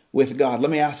moving with God. Let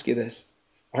me ask you this.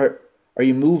 Are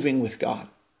you moving with God?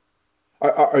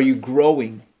 Are you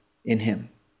growing in him?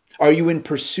 Are you in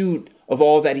pursuit of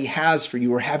all that he has for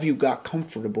you, or have you got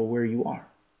comfortable where you are?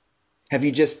 Have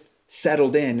you just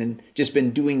settled in and just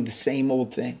been doing the same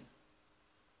old thing?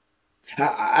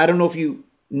 I don't know if you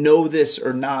know this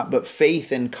or not, but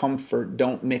faith and comfort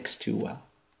don't mix too well,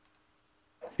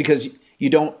 because you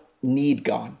don't need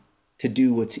God to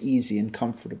do what's easy and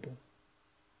comfortable.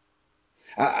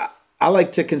 I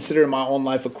like to consider in my own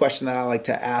life, a question that I like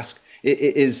to ask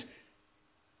is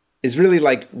really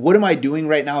like, what am I doing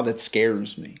right now that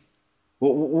scares me?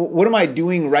 What am I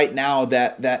doing right now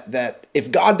that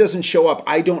if God doesn't show up,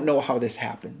 I don't know how this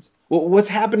happens? What's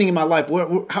happening in my life?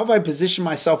 How have I positioned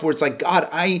myself where it's like, God,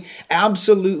 I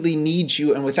absolutely need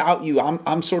you, and without you,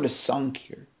 I'm sort of sunk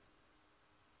here.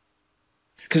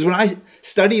 Because when I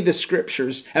study the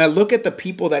scriptures and I look at the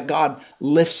people that God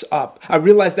lifts up, I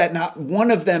realize that not one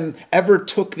of them ever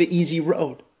took the easy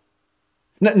road.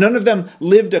 None of them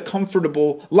lived a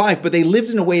comfortable life, but they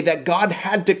lived in a way that God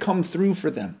had to come through for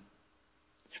them.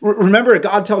 Remember,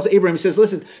 God tells Abraham, he says,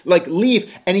 listen, like,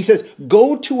 leave. And he says,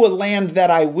 go to a land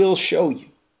that I will show you.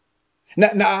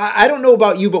 Now I don't know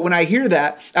about you, but when I hear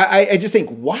that, I just think,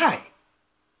 why?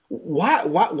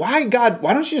 Why God?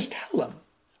 Why don't you just tell him?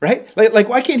 Right? Like,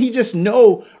 why can't he just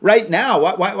know right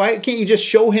now? Why can't you just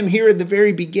show him here at the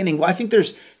very beginning? Well, I think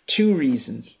there's two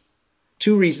reasons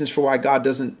for why God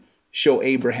doesn't show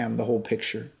Abraham the whole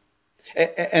picture.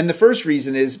 And the first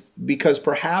reason is because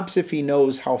perhaps if he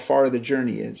knows how far the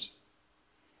journey is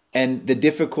and the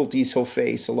difficulties he'll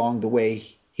face along the way,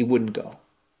 he wouldn't go.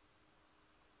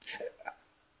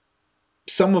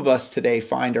 Some of us today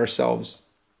find ourselves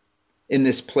in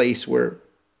this place where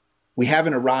we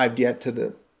haven't arrived yet to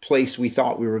the place we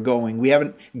thought we were going. We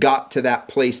haven't got to that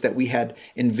place that we had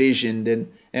envisioned, and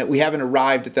we haven't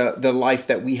arrived at the life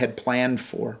that we had planned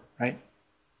for, right?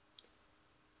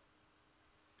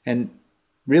 And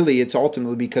really, it's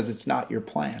ultimately because it's not your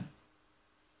plan.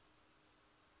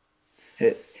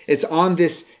 It's on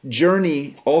this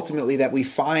journey, ultimately, that we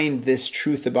find this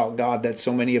truth about God that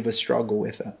so many of us struggle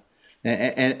with.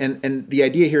 And the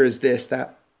idea here is this,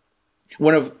 that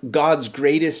one of God's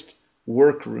greatest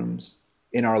workrooms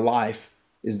in our life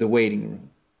is the waiting room.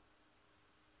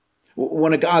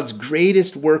 One of God's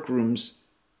greatest workrooms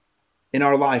in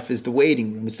our life is the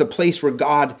waiting room. It's the place where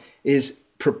God is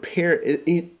prepared.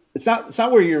 It's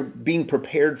not where you're being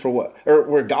prepared for what, or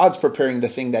where God's preparing the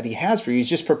thing that he has for you. He's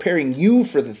just preparing you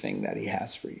for the thing that he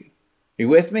has for you. Are you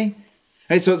with me?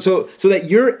 Right, so that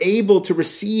you're able to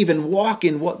receive and walk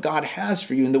in what God has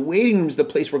for you. And the waiting room is the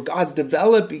place where God's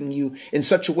developing you in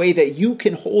such a way that you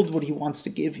can hold what he wants to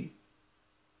give you.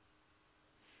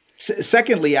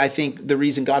 Secondly, I think the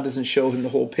reason God doesn't show him the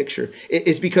whole picture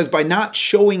is because by not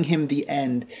showing him the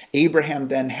end, Abraham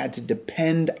then had to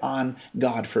depend on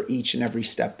God for each and every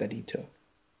step that he took.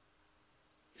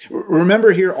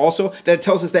 Remember here also that it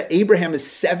tells us that Abraham is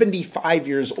 75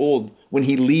 years old when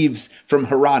he leaves from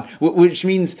Haran, which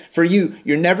means for you,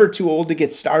 you're never too old to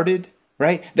get started,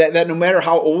 right? That no matter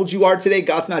how old you are today,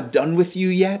 God's not done with you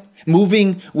yet.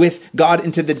 Moving with God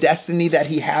into the destiny that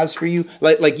he has for you,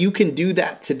 like you can do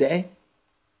that today.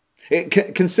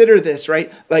 Consider this,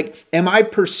 right? Like, am I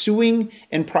pursuing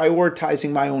and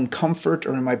prioritizing my own comfort,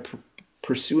 or am I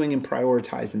pursuing and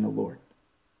prioritizing the Lord?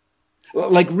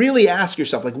 Like, really ask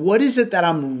yourself, like, what is it that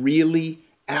I'm really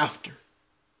after?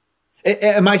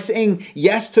 Am I saying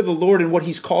yes to the Lord and what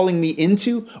he's calling me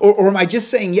into? Or am I just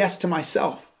saying yes to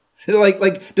myself?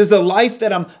 Like, does the life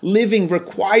that I'm living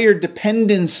require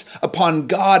dependence upon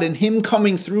God and him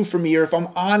coming through for me? Or if I'm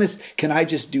honest, can I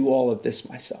just do all of this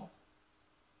myself?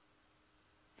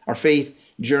 Our faith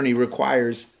journey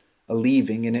requires a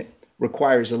leaving, and it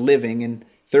requires a living. And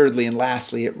thirdly and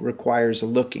lastly, it requires a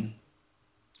looking.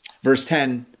 Verse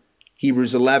 10,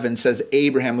 Hebrews 11 says,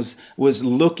 Abraham was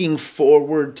looking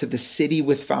forward to the city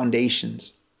with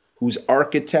foundations, whose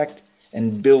architect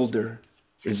and builder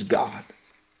is God.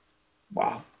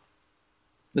 Wow.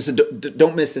 Listen,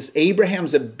 don't miss this.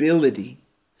 Abraham's ability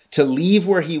to leave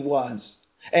where he was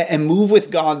and move with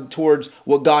God towards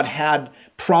what God had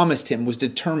promised him was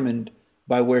determined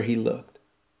by where he looked.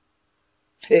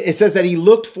 It says that he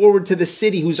looked forward to the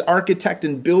city whose architect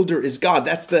and builder is God.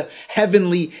 That's the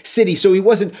heavenly city. So he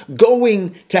wasn't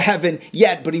going to heaven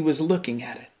yet, but he was looking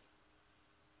at it.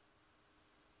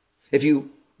 If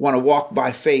you want to walk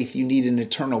by faith, you need an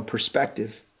eternal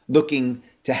perspective, looking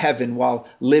to heaven while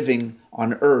living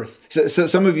on earth. So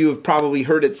some of you have probably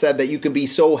heard it said that you can be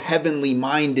so heavenly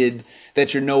minded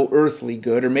that you're no earthly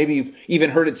good. Or maybe you've even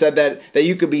heard it said that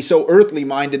you could be so earthly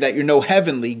minded that you're no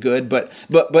heavenly good. But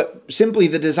simply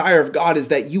the desire of God is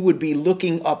that you would be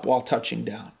looking up while touching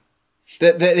down.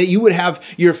 That you would have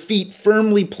your feet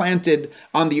firmly planted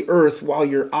on the earth while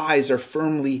your eyes are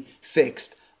firmly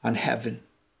fixed on heaven.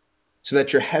 So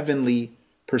that your heavenly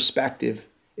perspective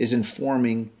is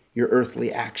informing your earthly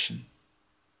action.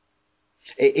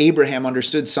 Abraham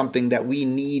understood something that we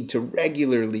need to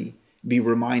regularly be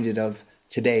reminded of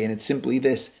today, and it's simply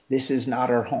this: this is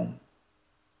not our home.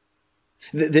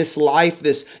 This life,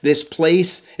 this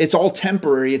place, it's all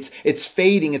temporary, it's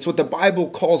fading. It's what the Bible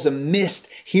calls a mist,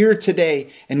 here today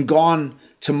and gone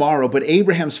tomorrow. But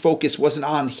Abraham's focus wasn't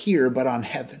on here, but on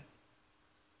heaven.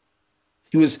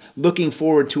 He was looking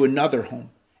forward to another home,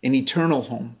 an eternal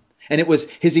home. And it was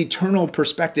his eternal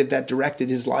perspective that directed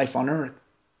his life on earth.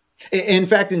 In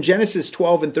fact, in Genesis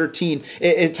 12 and 13,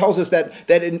 it tells us that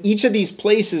in each of these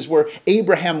places where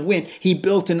Abraham went, he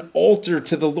built an altar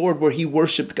to the Lord where he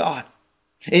worshiped God.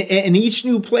 In each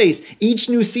new place, each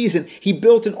new season, he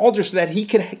built an altar so that he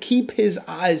could keep his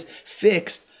eyes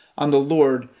fixed on the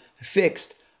Lord,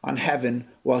 fixed on heaven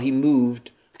while he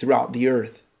moved throughout the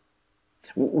earth.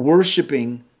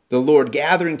 Worshiping the Lord,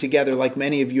 gathering together like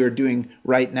many of you are doing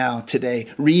right now today,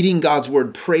 reading God's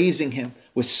word, praising him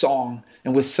with song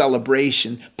and with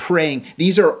celebration, praying.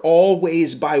 These are all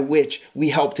ways by which we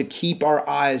help to keep our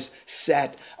eyes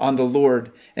set on the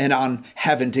Lord and on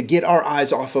heaven, to get our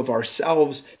eyes off of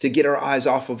ourselves, to get our eyes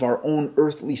off of our own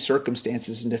earthly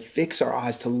circumstances, and to fix our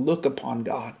eyes to look upon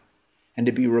God and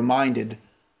to be reminded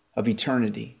of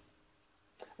eternity.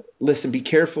 Listen, be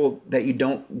careful that you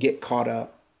don't get caught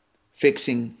up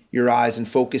fixing your eyes and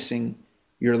focusing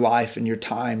your life and your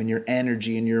time and your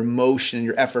energy and your emotion and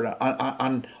your effort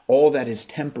on all that is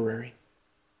temporary,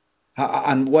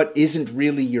 on what isn't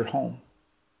really your home.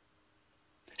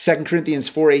 2 Corinthians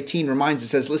 4:18 reminds us,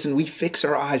 says, listen, we fix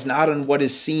our eyes not on what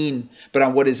is seen, but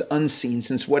on what is unseen,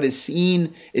 since what is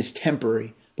seen is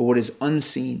temporary, but what is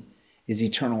unseen is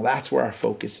eternal. That's where our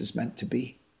focus is meant to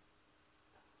be.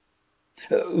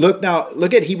 Look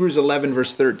at Hebrews 11,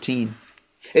 verse 13.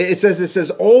 It says,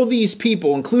 all these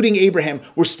people, including Abraham,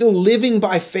 were still living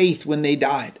by faith when they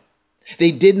died.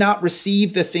 They did not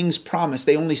receive the things promised.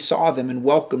 They only saw them and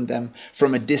welcomed them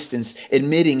from a distance,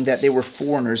 admitting that they were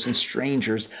foreigners and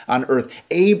strangers on earth.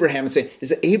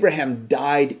 Abraham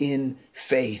died in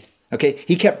faith. Okay,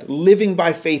 he kept living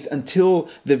by faith until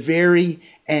the very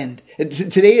end.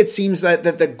 Today it seems that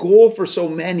the goal for so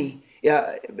many,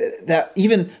 that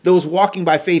even those walking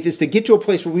by faith, is to get to a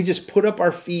place where we just put up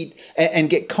our feet and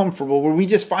get comfortable, where we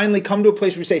just finally come to a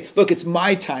place where we say, look, it's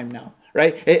my time now,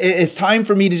 right? It's time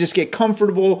for me to just get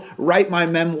comfortable, write my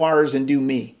memoirs and do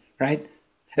me, right?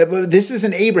 But this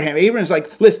isn't Abraham. Abraham's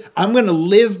like, listen, I'm going to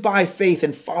live by faith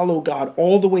and follow God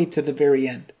all the way to the very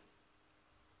end.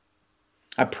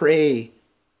 I pray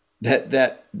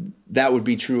that would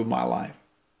be true of my life.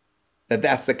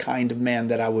 That's the kind of man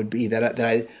that I would be, that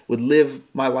I would live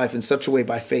my life in such a way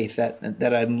by faith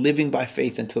that I'm living by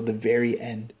faith until the very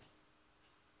end.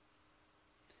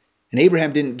 And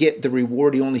Abraham didn't get the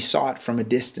reward. He only saw it from a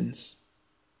distance.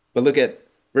 But look at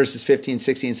verses 15 and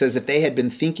 16. It says, if they had been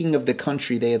thinking of the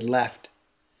country they had left,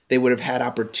 they would have had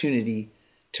opportunity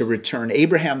to return.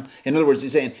 Abraham, in other words,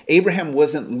 he's saying Abraham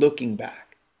wasn't looking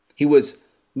back. He was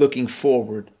looking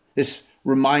forward. This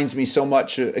reminds me so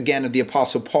much, again, of the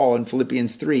Apostle Paul in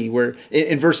Philippians 3, where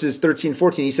in verses 13,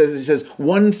 14, he says,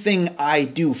 one thing I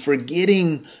do,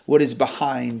 forgetting what is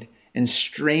behind and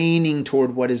straining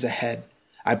toward what is ahead,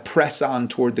 I press on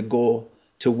toward the goal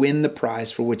to win the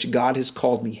prize for which God has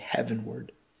called me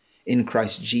heavenward in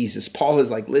Christ Jesus. Paul is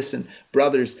like, listen,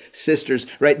 brothers, sisters,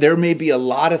 right? There may be a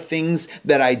lot of things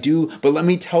that I do, but let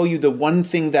me tell you the one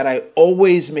thing that I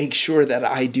always make sure that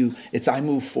I do, it's I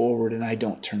move forward and I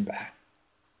don't turn back.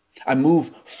 I move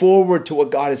forward to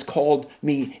what God has called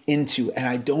me into, and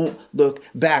I don't look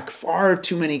back. Far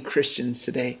too many Christians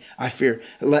today, I fear,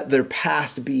 let their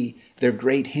past be their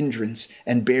great hindrance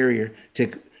and barrier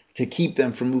to keep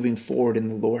them from moving forward in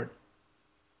the Lord.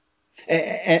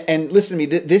 And listen to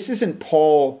me, this isn't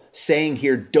Paul saying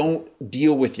here, don't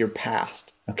deal with your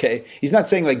past, okay? He's not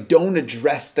saying like, don't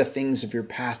address the things of your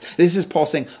past. This is Paul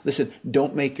saying, listen,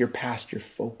 don't make your past your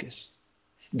focus.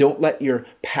 Don't let your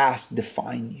past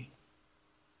define you.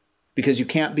 Because you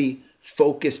can't be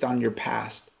focused on your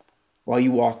past while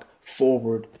you walk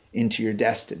forward into your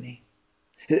destiny.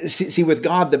 See, with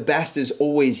God, the best is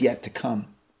always yet to come.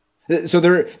 So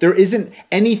there isn't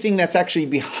anything that's actually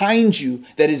behind you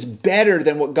that is better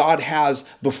than what God has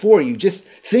before you. Just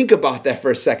think about that for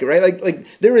a second, right?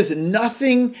 Like there is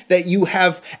nothing that you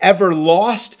have ever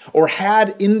lost or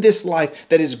had in this life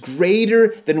that is greater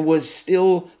than was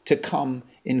still to come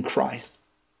in Christ.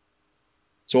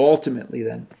 So ultimately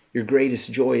then, your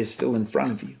greatest joy is still in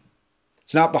front of you.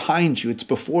 It's not behind you, it's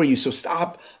before you. So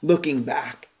stop looking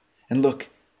back and look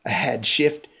ahead.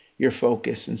 Shift your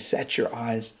focus and set your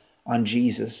eyes on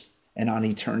Jesus and on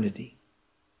eternity.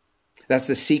 That's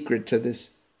the secret to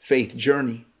this faith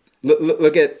journey.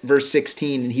 Look at verse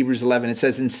 16 in Hebrews 11. It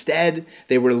says, instead,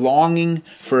 they were longing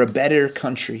for a better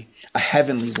country, a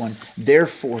heavenly one.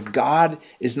 Therefore, God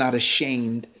is not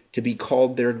ashamed to be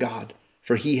called their God,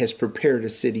 for he has prepared a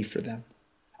city for them.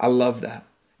 I love that.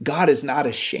 God is not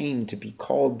ashamed to be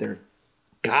called their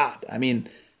God. I mean,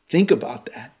 think about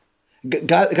that.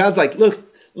 God's like, look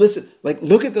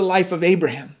at the life of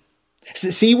Abraham.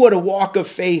 See what a walk of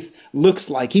faith looks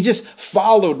like. He just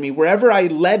followed me wherever I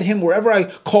led him, wherever I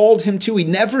called him to. He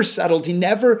never settled. He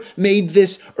never made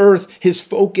this earth his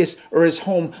focus or his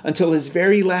home until his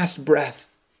very last breath.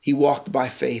 He walked by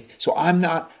faith. So I'm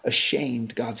not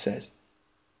ashamed, God says,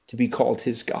 to be called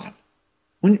his God.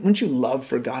 Wouldn't you love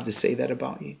for God to say that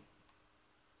about you?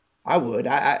 I would.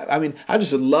 I mean, I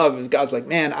just would love if God's like,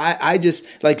 man, I just,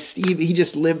 like Steve, he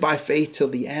just lived by faith till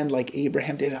the end like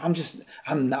Abraham did.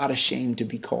 I'm not ashamed to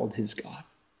be called his God.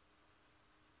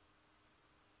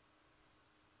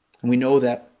 And we know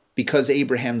that because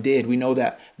Abraham did, we know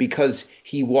that because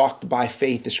he walked by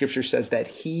faith, the scripture says that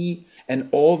he and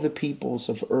all the peoples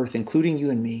of earth, including you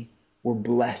and me, were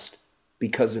blessed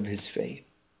because of his faith.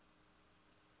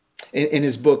 In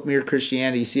his book, Mere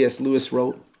Christianity, C.S. Lewis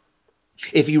wrote,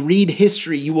 if you read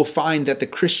history, you will find that the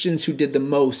Christians who did the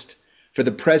most for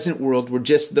the present world were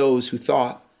just those who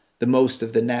thought the most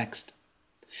of the next.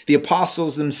 The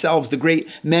apostles themselves, the great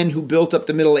men who built up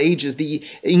the Middle Ages, the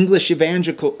English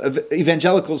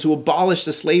evangelicals who abolished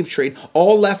the slave trade,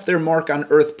 all left their mark on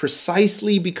earth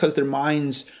precisely because their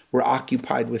minds were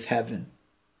occupied with heaven.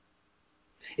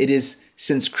 It is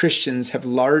since Christians have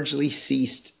largely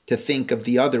ceased to think of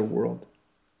the other world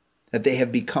that they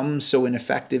have become so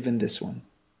ineffective in this one.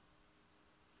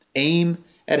 Aim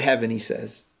at heaven, he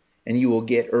says, and you will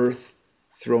get earth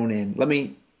thrown in. Let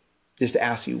me just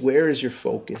ask you, where is your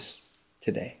focus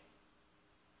today?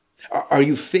 Are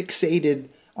you fixated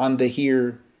on the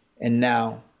here and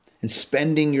now and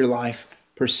spending your life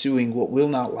pursuing what will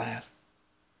not last?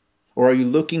 Or are you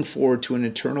looking forward to an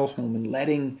eternal home and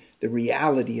letting the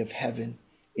reality of heaven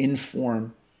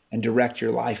inform and direct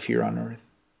your life here on earth?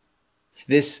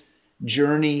 This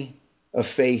journey of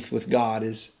faith with God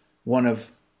is one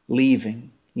of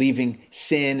leaving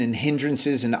sin and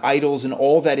hindrances and idols and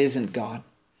all that isn't God,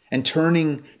 and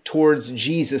turning towards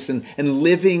Jesus and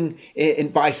living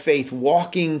by faith,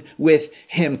 walking with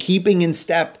him, keeping in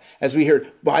step, as we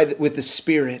heard, with the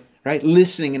Spirit, right?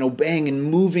 Listening and obeying and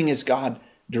moving as God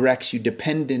directs you,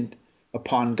 dependent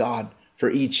upon God for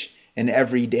each and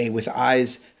every day, with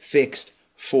eyes fixed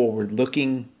forward,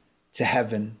 looking to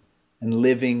heaven and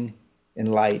living in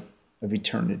light of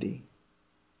eternity.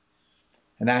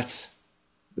 And that's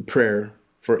the prayer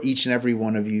for each and every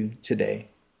one of you today,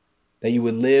 that you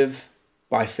would live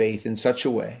by faith in such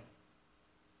a way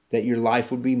that your life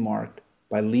would be marked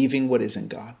by leaving what isn't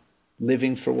God,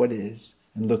 living for what is,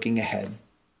 and looking ahead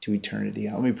to eternity.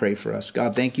 Let me pray for us.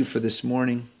 God, thank you for this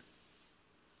morning.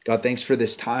 God, thanks for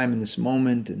this time and this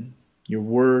moment and your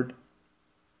word.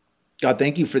 God,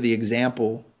 thank you for the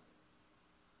example,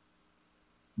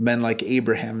 men like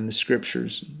Abraham in the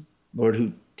scriptures, Lord,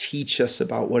 who teach us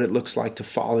about what it looks like to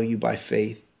follow you by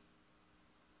faith.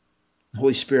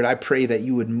 Holy Spirit, I pray that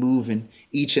you would move in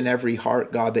each and every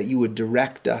heart, God, that you would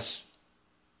direct us.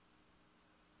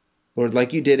 Lord,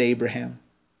 like you did Abraham.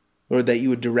 Lord, that you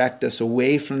would direct us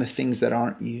away from the things that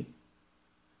aren't you.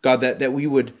 God, that we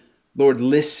would, Lord,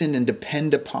 listen and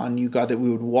depend upon you. God, that we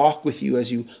would walk with you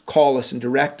as you call us and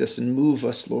direct us and move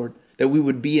us, Lord. That we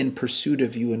would be in pursuit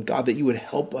of you. And God, that you would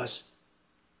help us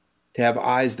to have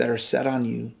eyes that are set on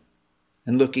you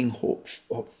and looking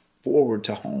forward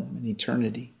to home and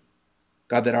eternity.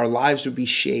 God, that our lives would be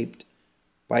shaped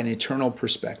by an eternal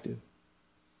perspective.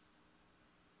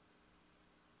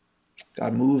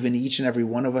 God, move in each and every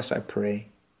one of us, I pray. In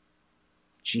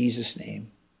Jesus'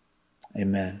 name,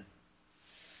 amen.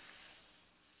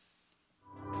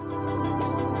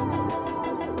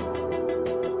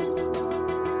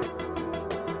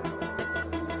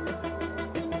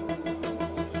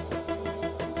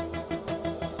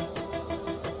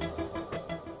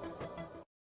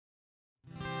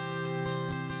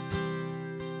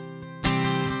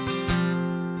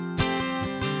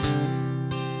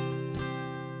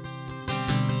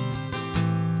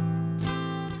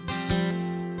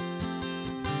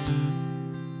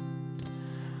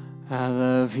 I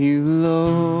love you,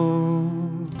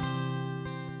 Lord.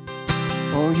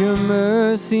 Oh, your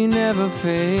mercy never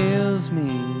fails me.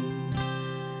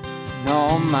 In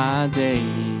all my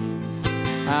days,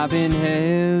 I've been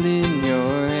held in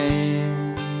your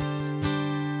hands.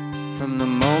 From the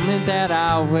moment that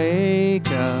I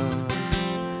wake up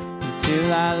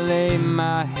until I lay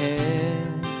my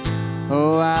head,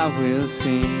 oh, I will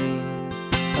sing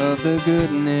of the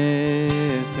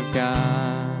goodness of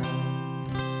God.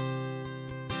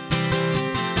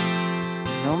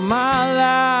 All my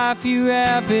life you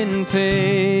have been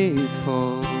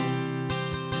faithful.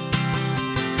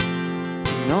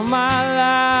 And all my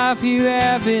life you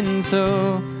have been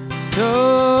so,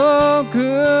 so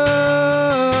good.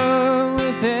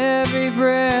 With every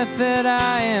breath that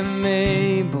I am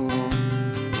able,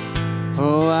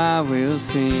 oh, I will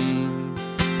sing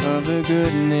of the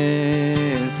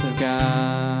goodness of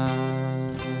God.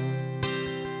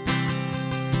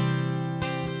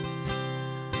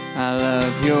 I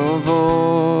love your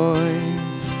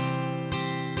voice.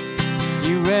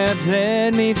 You have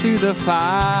led me through the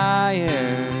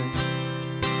fire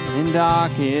in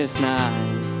darkest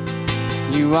night.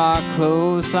 You are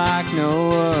close like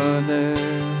no other.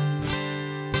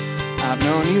 I've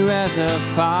known you as a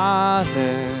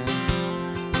father,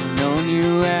 I've known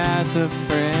you as a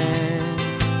friend,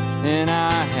 and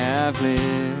I have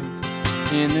lived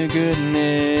in the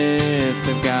goodness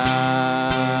of God.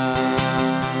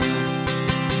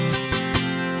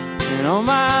 And all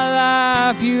my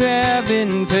life you have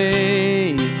been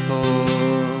faithful.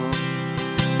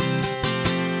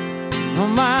 And all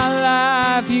my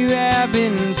life you have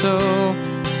been so,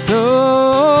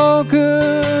 so good.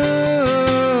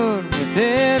 With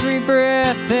every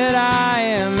breath that I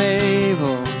am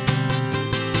able,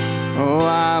 oh,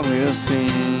 I will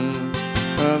sing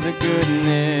of the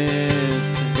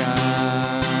goodness of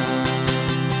God.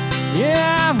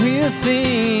 Yeah, I will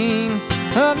sing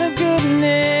of the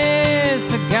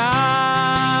goodness of God.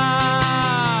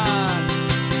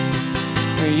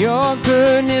 Your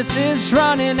goodness is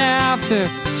running after,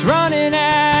 it's running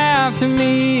after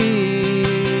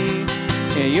me.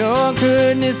 Yeah, your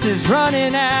goodness is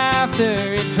running after,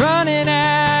 it's running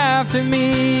after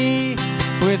me.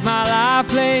 With my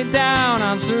life laid down,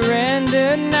 I'm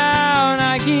surrendered now, and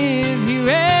I give you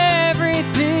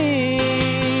everything.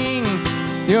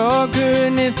 Your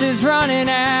goodness is running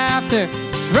after,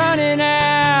 it's running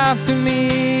after me.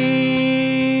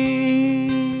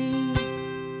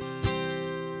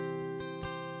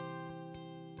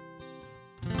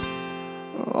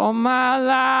 All my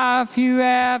life you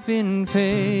have been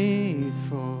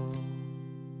faithful.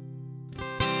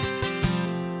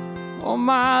 All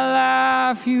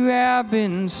my life you have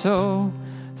been so,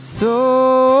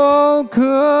 so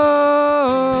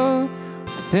good.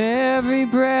 With every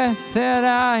breath that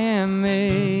I am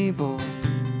able,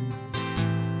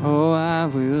 oh, I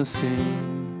will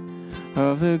sing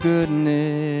of the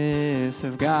goodness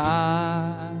of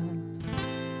God.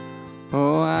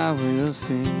 Oh, I will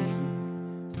sing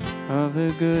of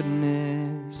the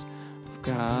goodness of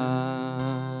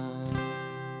God.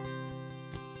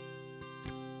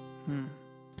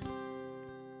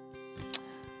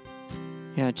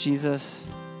 Yeah, Jesus,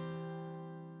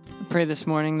 I pray this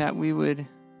morning that we would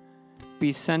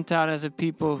be sent out as a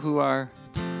people who are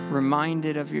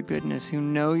reminded of your goodness, who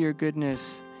know your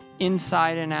goodness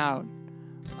inside and out,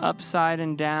 upside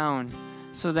and down,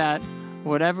 so that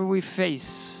whatever we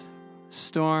face,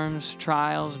 storms,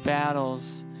 trials,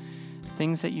 battles,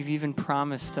 things that you've even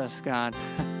promised us, God,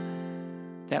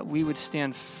 that we would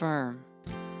stand firm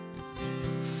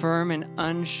and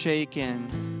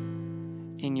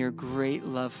unshaken in your great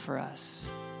love for us.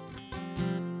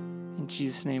 In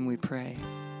Jesus' name we pray.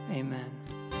 Amen.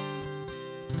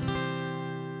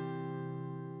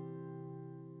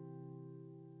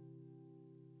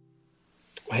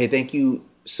 Hey, thank you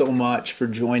so much for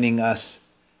joining us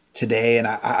today. And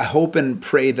I hope and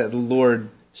pray that the Lord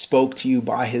spoke to you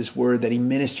by his word, that he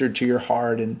ministered to your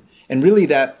heart, and really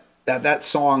that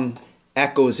song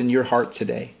echoes in your heart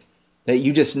today, that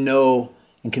you just know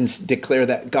and can declare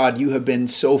that, God, you have been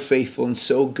so faithful and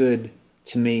so good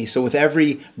to me. So with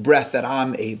every breath that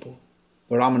I'm able,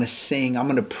 Lord, I'm going to sing, I'm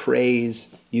going to praise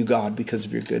you, God, because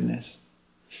of your goodness.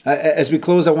 As we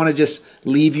close, I want to just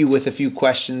leave you with a few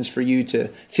questions for you to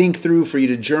think through, for you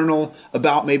to journal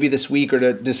about maybe this week, or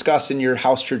to discuss in your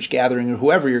house church gathering or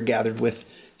whoever you're gathered with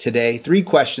today. 3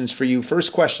 questions for you.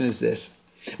 First question is this: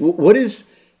 what is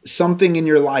something in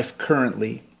your life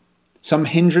currently, some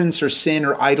hindrance or sin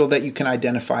or idol that you can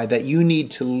identify that you need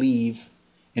to leave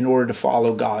in order to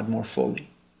follow God more fully?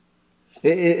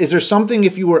 Is there something,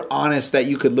 if you were honest, that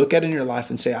you could look at in your life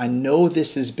and say, I know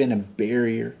this has been a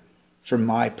barrier for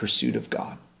my pursuit of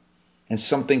God, and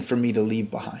something for me to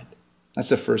leave behind? That's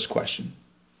the first question.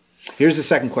 Here's the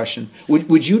second question.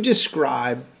 Would you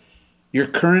describe your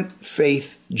current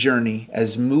faith journey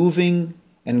as moving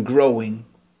and growing,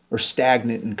 or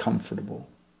stagnant and comfortable?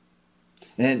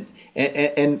 And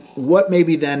what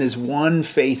maybe then is one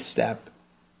faith step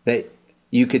that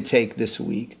you could take this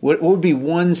week? What would be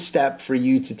one step for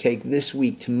you to take this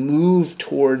week to move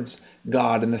towards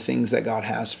God and the things that God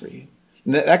has for you?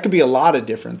 And that could be a lot of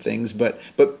different things, but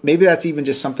maybe that's even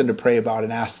just something to pray about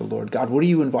and ask the Lord, God, what are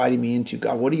you inviting me into?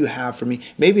 God, what do you have for me?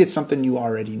 Maybe it's something you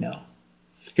already know.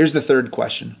 Here's the third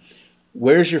question.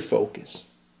 Where's your focus?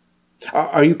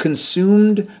 Are you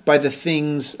consumed by the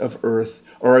things of earth,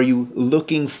 or are you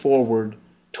looking forward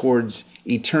towards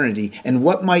eternity? And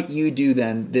what might you do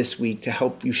then this week to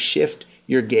help you shift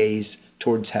your gaze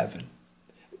towards heaven?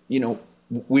 You know,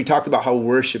 we talked about how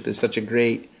worship is such a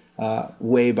great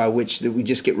way by which that we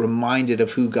just get reminded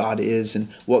of who God is and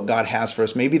what God has for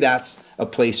us. Maybe that's a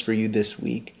place for you this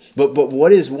week. But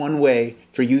what is one way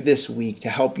for you this week to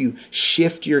help you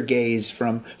shift your gaze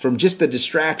from just the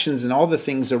distractions and all the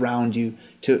things around you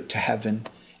to heaven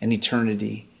and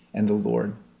eternity and the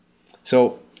Lord?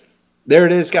 So there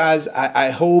it is, guys. I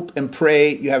hope and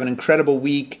pray you have an incredible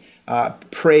week.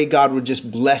 Pray God would just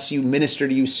bless you, minister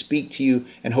to you, speak to you,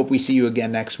 and hope we see you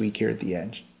again next week here at The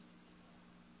Edge.